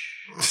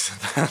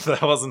That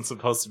wasn't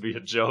supposed to be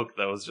a joke.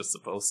 That was just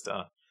supposed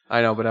to...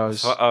 I know, but I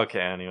was... Okay,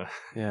 anyway.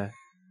 Yeah.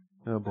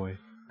 Oh, boy.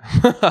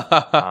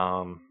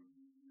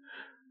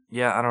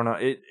 Yeah, I don't know.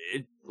 It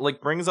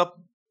like brings up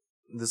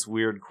this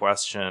weird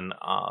question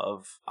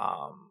of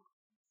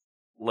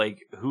like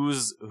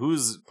whose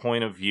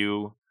point of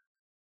view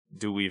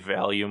do we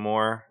value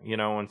more, you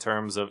know, in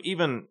terms of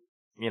even,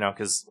 you know,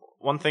 because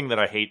one thing that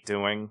I hate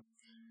doing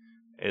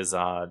is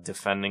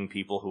defending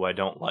people who I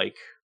don't like,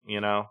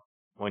 you know,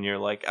 when you're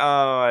like,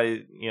 oh,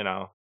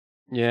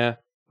 yeah,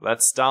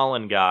 that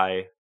Stalin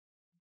guy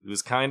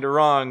who's kind of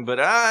wrong, but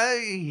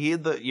he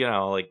had the, you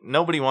know, like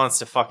nobody wants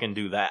to fucking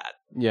do that.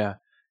 Yeah.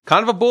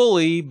 Kind of a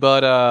bully,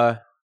 but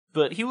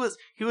he was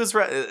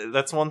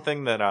that's one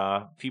thing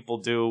that people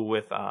do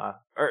with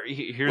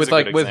here's with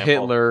a good with example.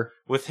 Hitler.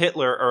 With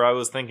Hitler, or I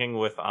was thinking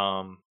with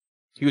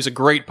he was a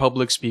great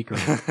public speaker.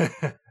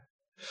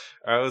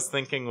 I was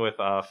thinking with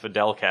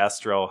Fidel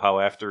Castro, how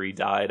after he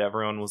died,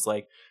 everyone was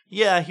like,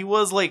 yeah, he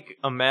was like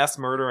a mass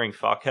murdering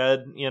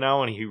fuckhead, you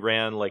know, and he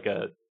ran like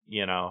a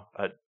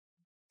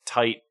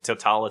tight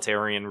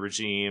totalitarian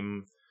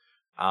regime.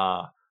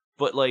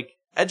 But like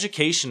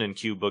education in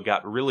Cuba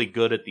got really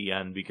good at the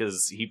end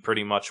because he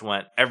pretty much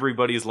went,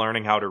 everybody's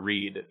learning how to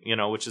read, you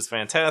know, which is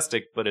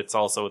fantastic, but it's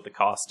also at the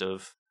cost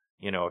of,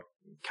 you know,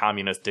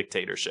 communist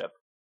dictatorship,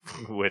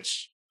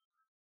 which,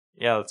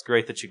 yeah, it's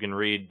great that you can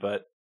read,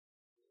 but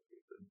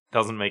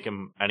doesn't make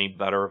him any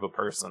better of a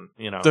person,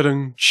 you know.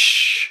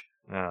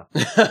 Yeah.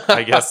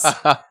 I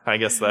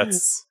guess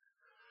that's,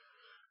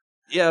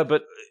 yeah,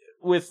 but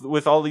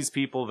with all these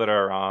people that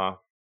are,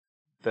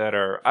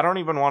 I don't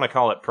even want to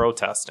call it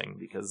protesting,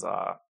 because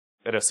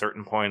at a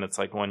certain point it's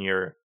like when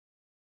you're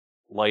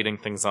lighting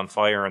things on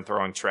fire and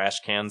throwing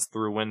trash cans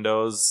through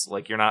windows,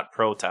 like you're not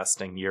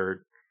protesting, you're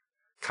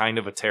kind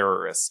of a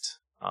terrorist.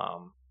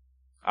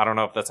 I don't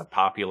know if that's a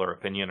popular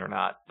opinion or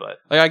not, but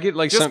like I get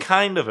like just some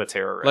kind of a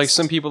terrorist. Like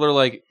some people are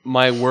like,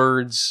 my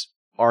words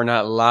are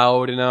not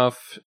loud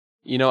enough.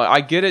 You know,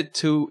 I get it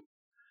too.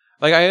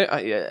 Like I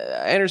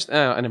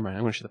understand. Never mind.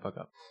 I'm gonna shut the fuck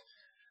up.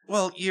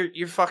 Well,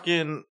 you're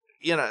fucking.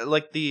 You know,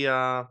 like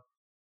the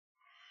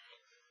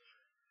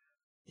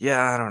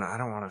Yeah, I don't know. I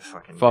don't want to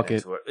fucking Fuck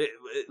get into it.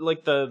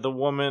 Like the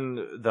woman,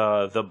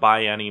 the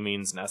by any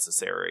means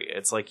necessary.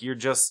 It's like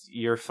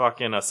you're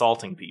fucking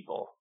assaulting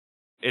people.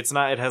 It's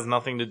not. It has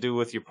nothing to do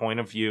with your point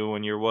of view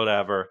and your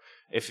whatever.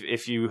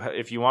 If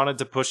you wanted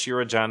to push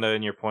your agenda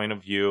and your point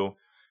of view,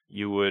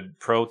 you would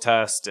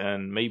protest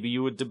and maybe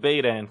you would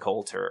debate Ann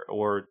Coulter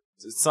or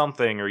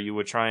something, or you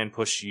would try and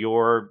push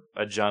your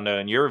agenda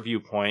and your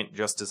viewpoint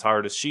just as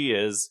hard as she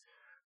is.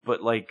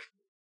 But like,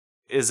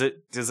 is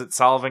it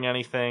solving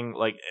anything?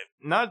 Like,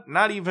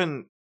 not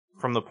even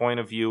from the point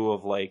of view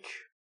of like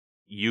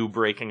you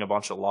breaking a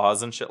bunch of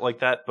laws and shit like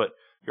that, but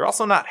you're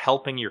also not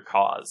helping your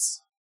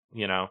cause,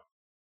 you know?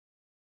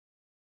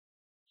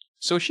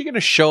 So is she going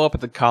to show up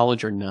at the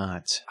college or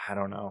not? I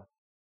don't know.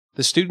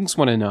 The students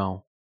want to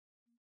know.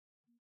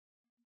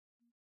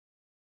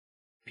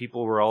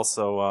 People were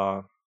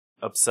also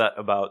upset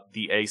about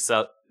the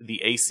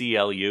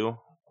ACLU,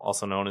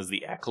 also known as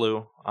the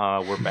ACLU.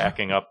 We're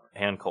backing up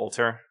Ann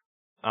Coulter.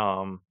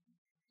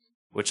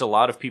 Which a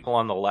lot of people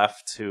on the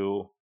left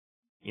who,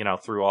 you know,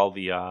 through all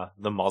the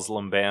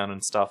Muslim ban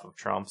and stuff of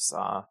Trump's,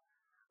 were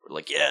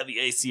like, yeah, the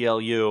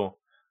ACLU.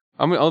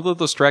 I'm a little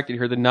distracted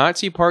here. The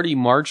Nazi Party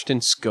marched in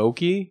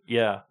Skokie?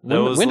 Yeah.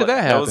 When did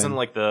that happen? That was in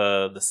like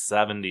the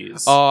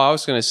 70s. Oh, I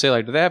was going to say,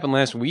 like, did that happen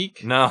last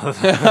week? No.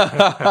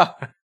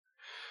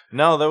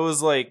 No, that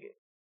was like,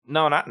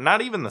 no,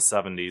 not even the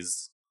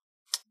 70s.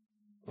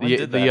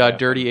 The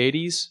dirty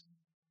 80s?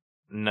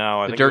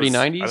 No, I think dirty it was,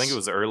 90s? I think it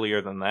was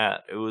earlier than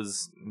that. It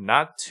was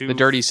not too the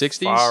dirty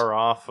 60s? Far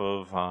off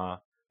of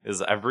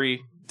is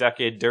every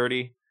decade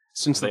dirty?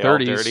 Since the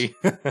 30s. Dirty?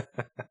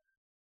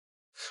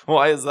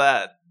 Why is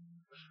that?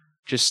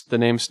 Just the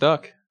name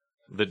stuck.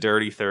 The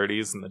dirty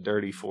 30s and the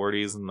dirty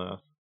 40s and the...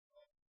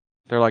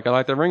 They're like, I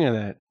like the ring of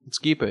that. Let's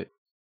keep it.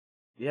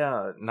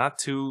 Yeah, not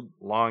too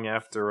long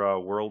after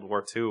World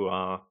War II.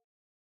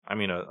 I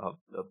mean, a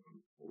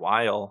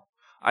while.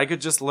 I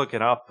could just look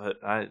it up, but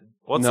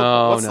what's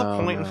the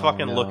point in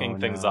fucking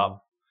looking things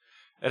up?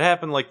 It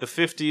happened like the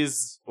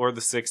 50s or the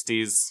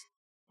 60s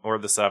or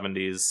the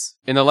 70s.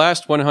 In the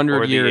last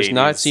 100 years,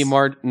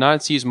 80s.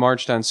 Nazis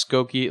marched on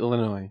Skokie,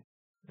 Illinois.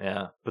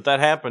 Yeah, but that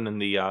happened,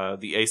 and the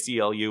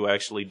ACLU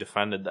actually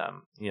defended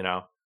them. You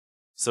know,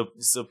 so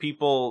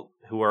people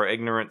who are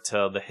ignorant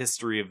to the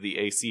history of the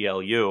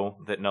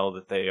ACLU that know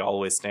that they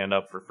always stand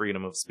up for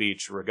freedom of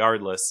speech,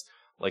 regardless,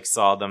 like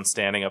saw them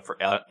standing up for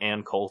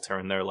Ann Coulter,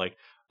 and they're like,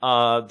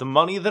 the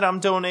money that I'm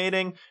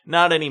donating,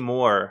 not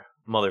anymore,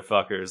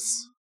 motherfuckers.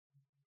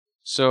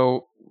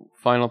 So,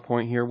 final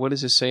point here. What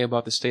does this say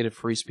about the state of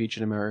free speech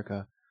in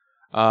America?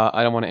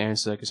 I don't want to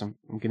answer that because I'm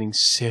getting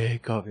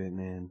sick of it,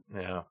 man.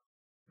 Yeah.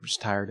 I'm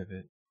just tired of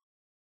it.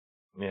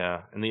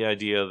 Yeah, and the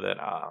idea that,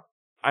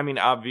 I mean,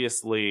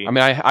 obviously... I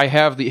mean, I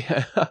have the...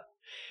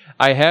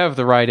 I have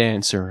the right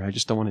answer. I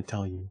just don't want to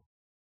tell you.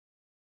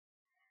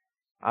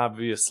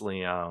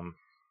 Obviously,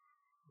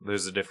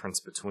 there's a difference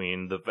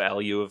between the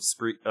value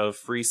of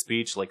free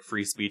speech, like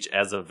free speech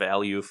as a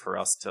value for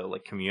us to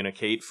like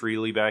communicate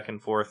freely back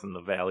and forth, and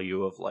the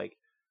value of like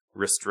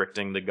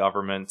restricting the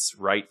government's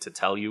right to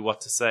tell you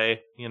what to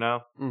say, you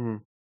know? Mm-hmm.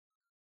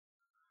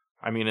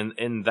 I mean,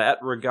 in that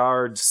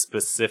regard,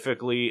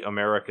 specifically,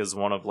 America's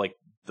one of like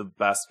the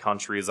best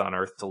countries on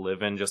earth to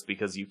live in just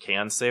because you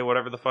can say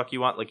whatever the fuck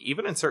you want. Like,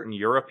 even in certain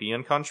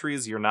European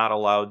countries, you're not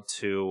allowed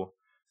to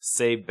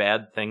say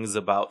bad things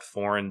about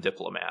foreign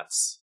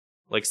diplomats.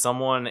 Like,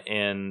 someone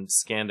in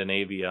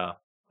Scandinavia,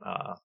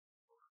 a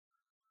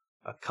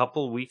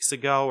couple weeks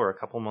ago or a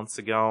couple months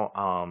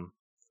ago,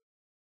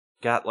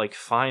 got like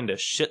fined a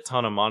shit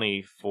ton of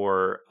money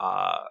for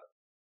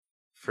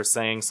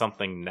saying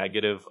something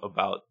negative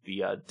about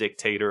the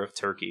dictator of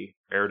Turkey,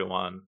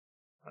 Erdogan.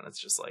 And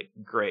it's just like,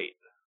 great,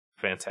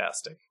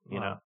 fantastic, you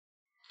know.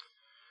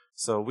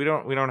 So we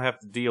don't have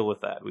to deal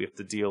with that. We have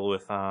to deal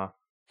with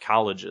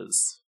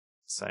colleges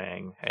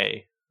saying,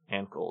 "Hey,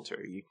 Ann Coulter,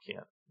 you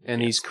can't."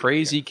 And these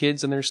crazy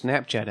kids and their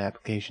Snapchat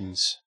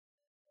applications.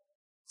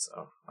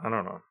 So I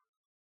don't know.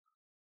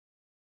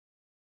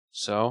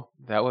 So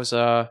that was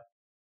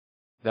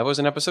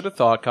an episode of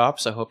Thought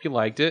Cops. I hope you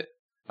liked it.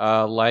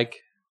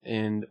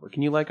 And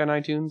can you like on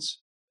iTunes?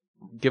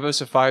 Give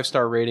us a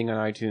 5-star rating on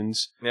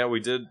iTunes. Yeah, we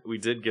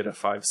did get a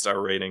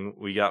 5-star rating.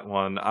 We got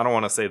one. I don't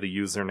want to say the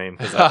username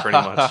because that pretty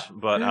much,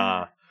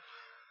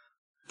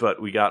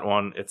 but we got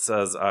one. It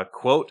says,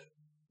 quote,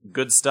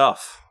 "Good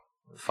stuff."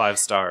 5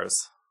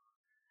 stars.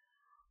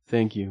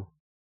 Thank you.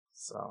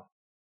 So,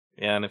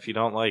 yeah, and if you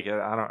don't like it,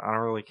 I don't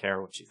really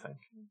care what you think.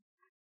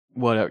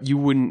 Whatever. You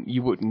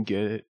wouldn't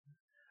get it.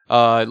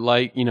 I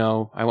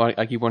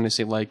keep wanting to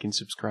say like and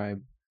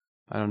subscribe.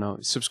 I don't know.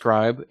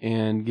 Subscribe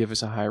and give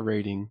us a high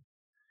rating.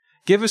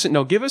 Give us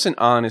an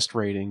honest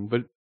rating,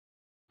 but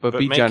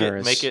be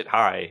generous. Make it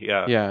high,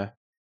 yeah. Yeah.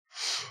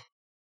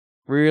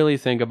 Really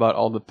think about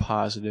all the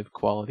positive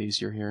qualities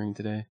you're hearing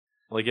today.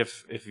 Like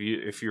if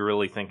you're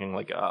really thinking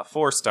like a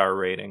 4-star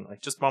rating,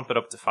 like just bump it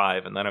up to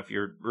 5, and then if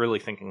you're really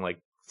thinking like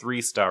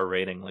 3-star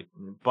rating, like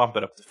bump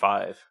it up to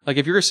 5. Like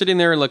if you're sitting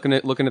there looking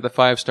at the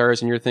 5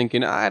 stars and you're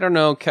thinking, I don't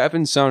know,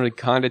 Kevin sounded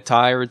kind of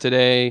tired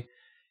today.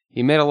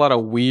 He made a lot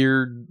of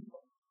weird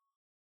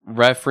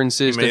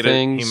references to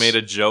things. He made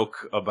a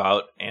joke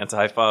about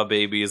Antifa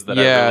babies that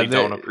I really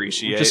don't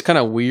appreciate. Just kind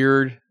of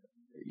weird.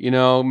 You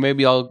know,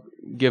 maybe I'll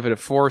give it a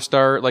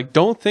 4-star. Like,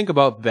 don't think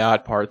about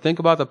that part. Think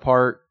about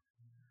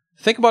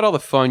all the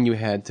fun you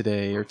had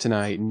today or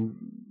tonight, and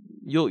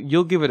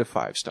you'll give it a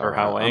 5-star. Or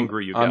how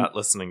angry you got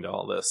listening to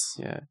all this.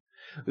 Yeah.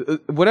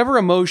 Whatever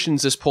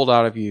emotions this pulled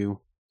out of you,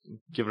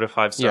 give it a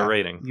 5-star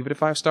rating. Give it a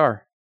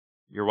 5-star.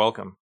 You're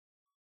welcome.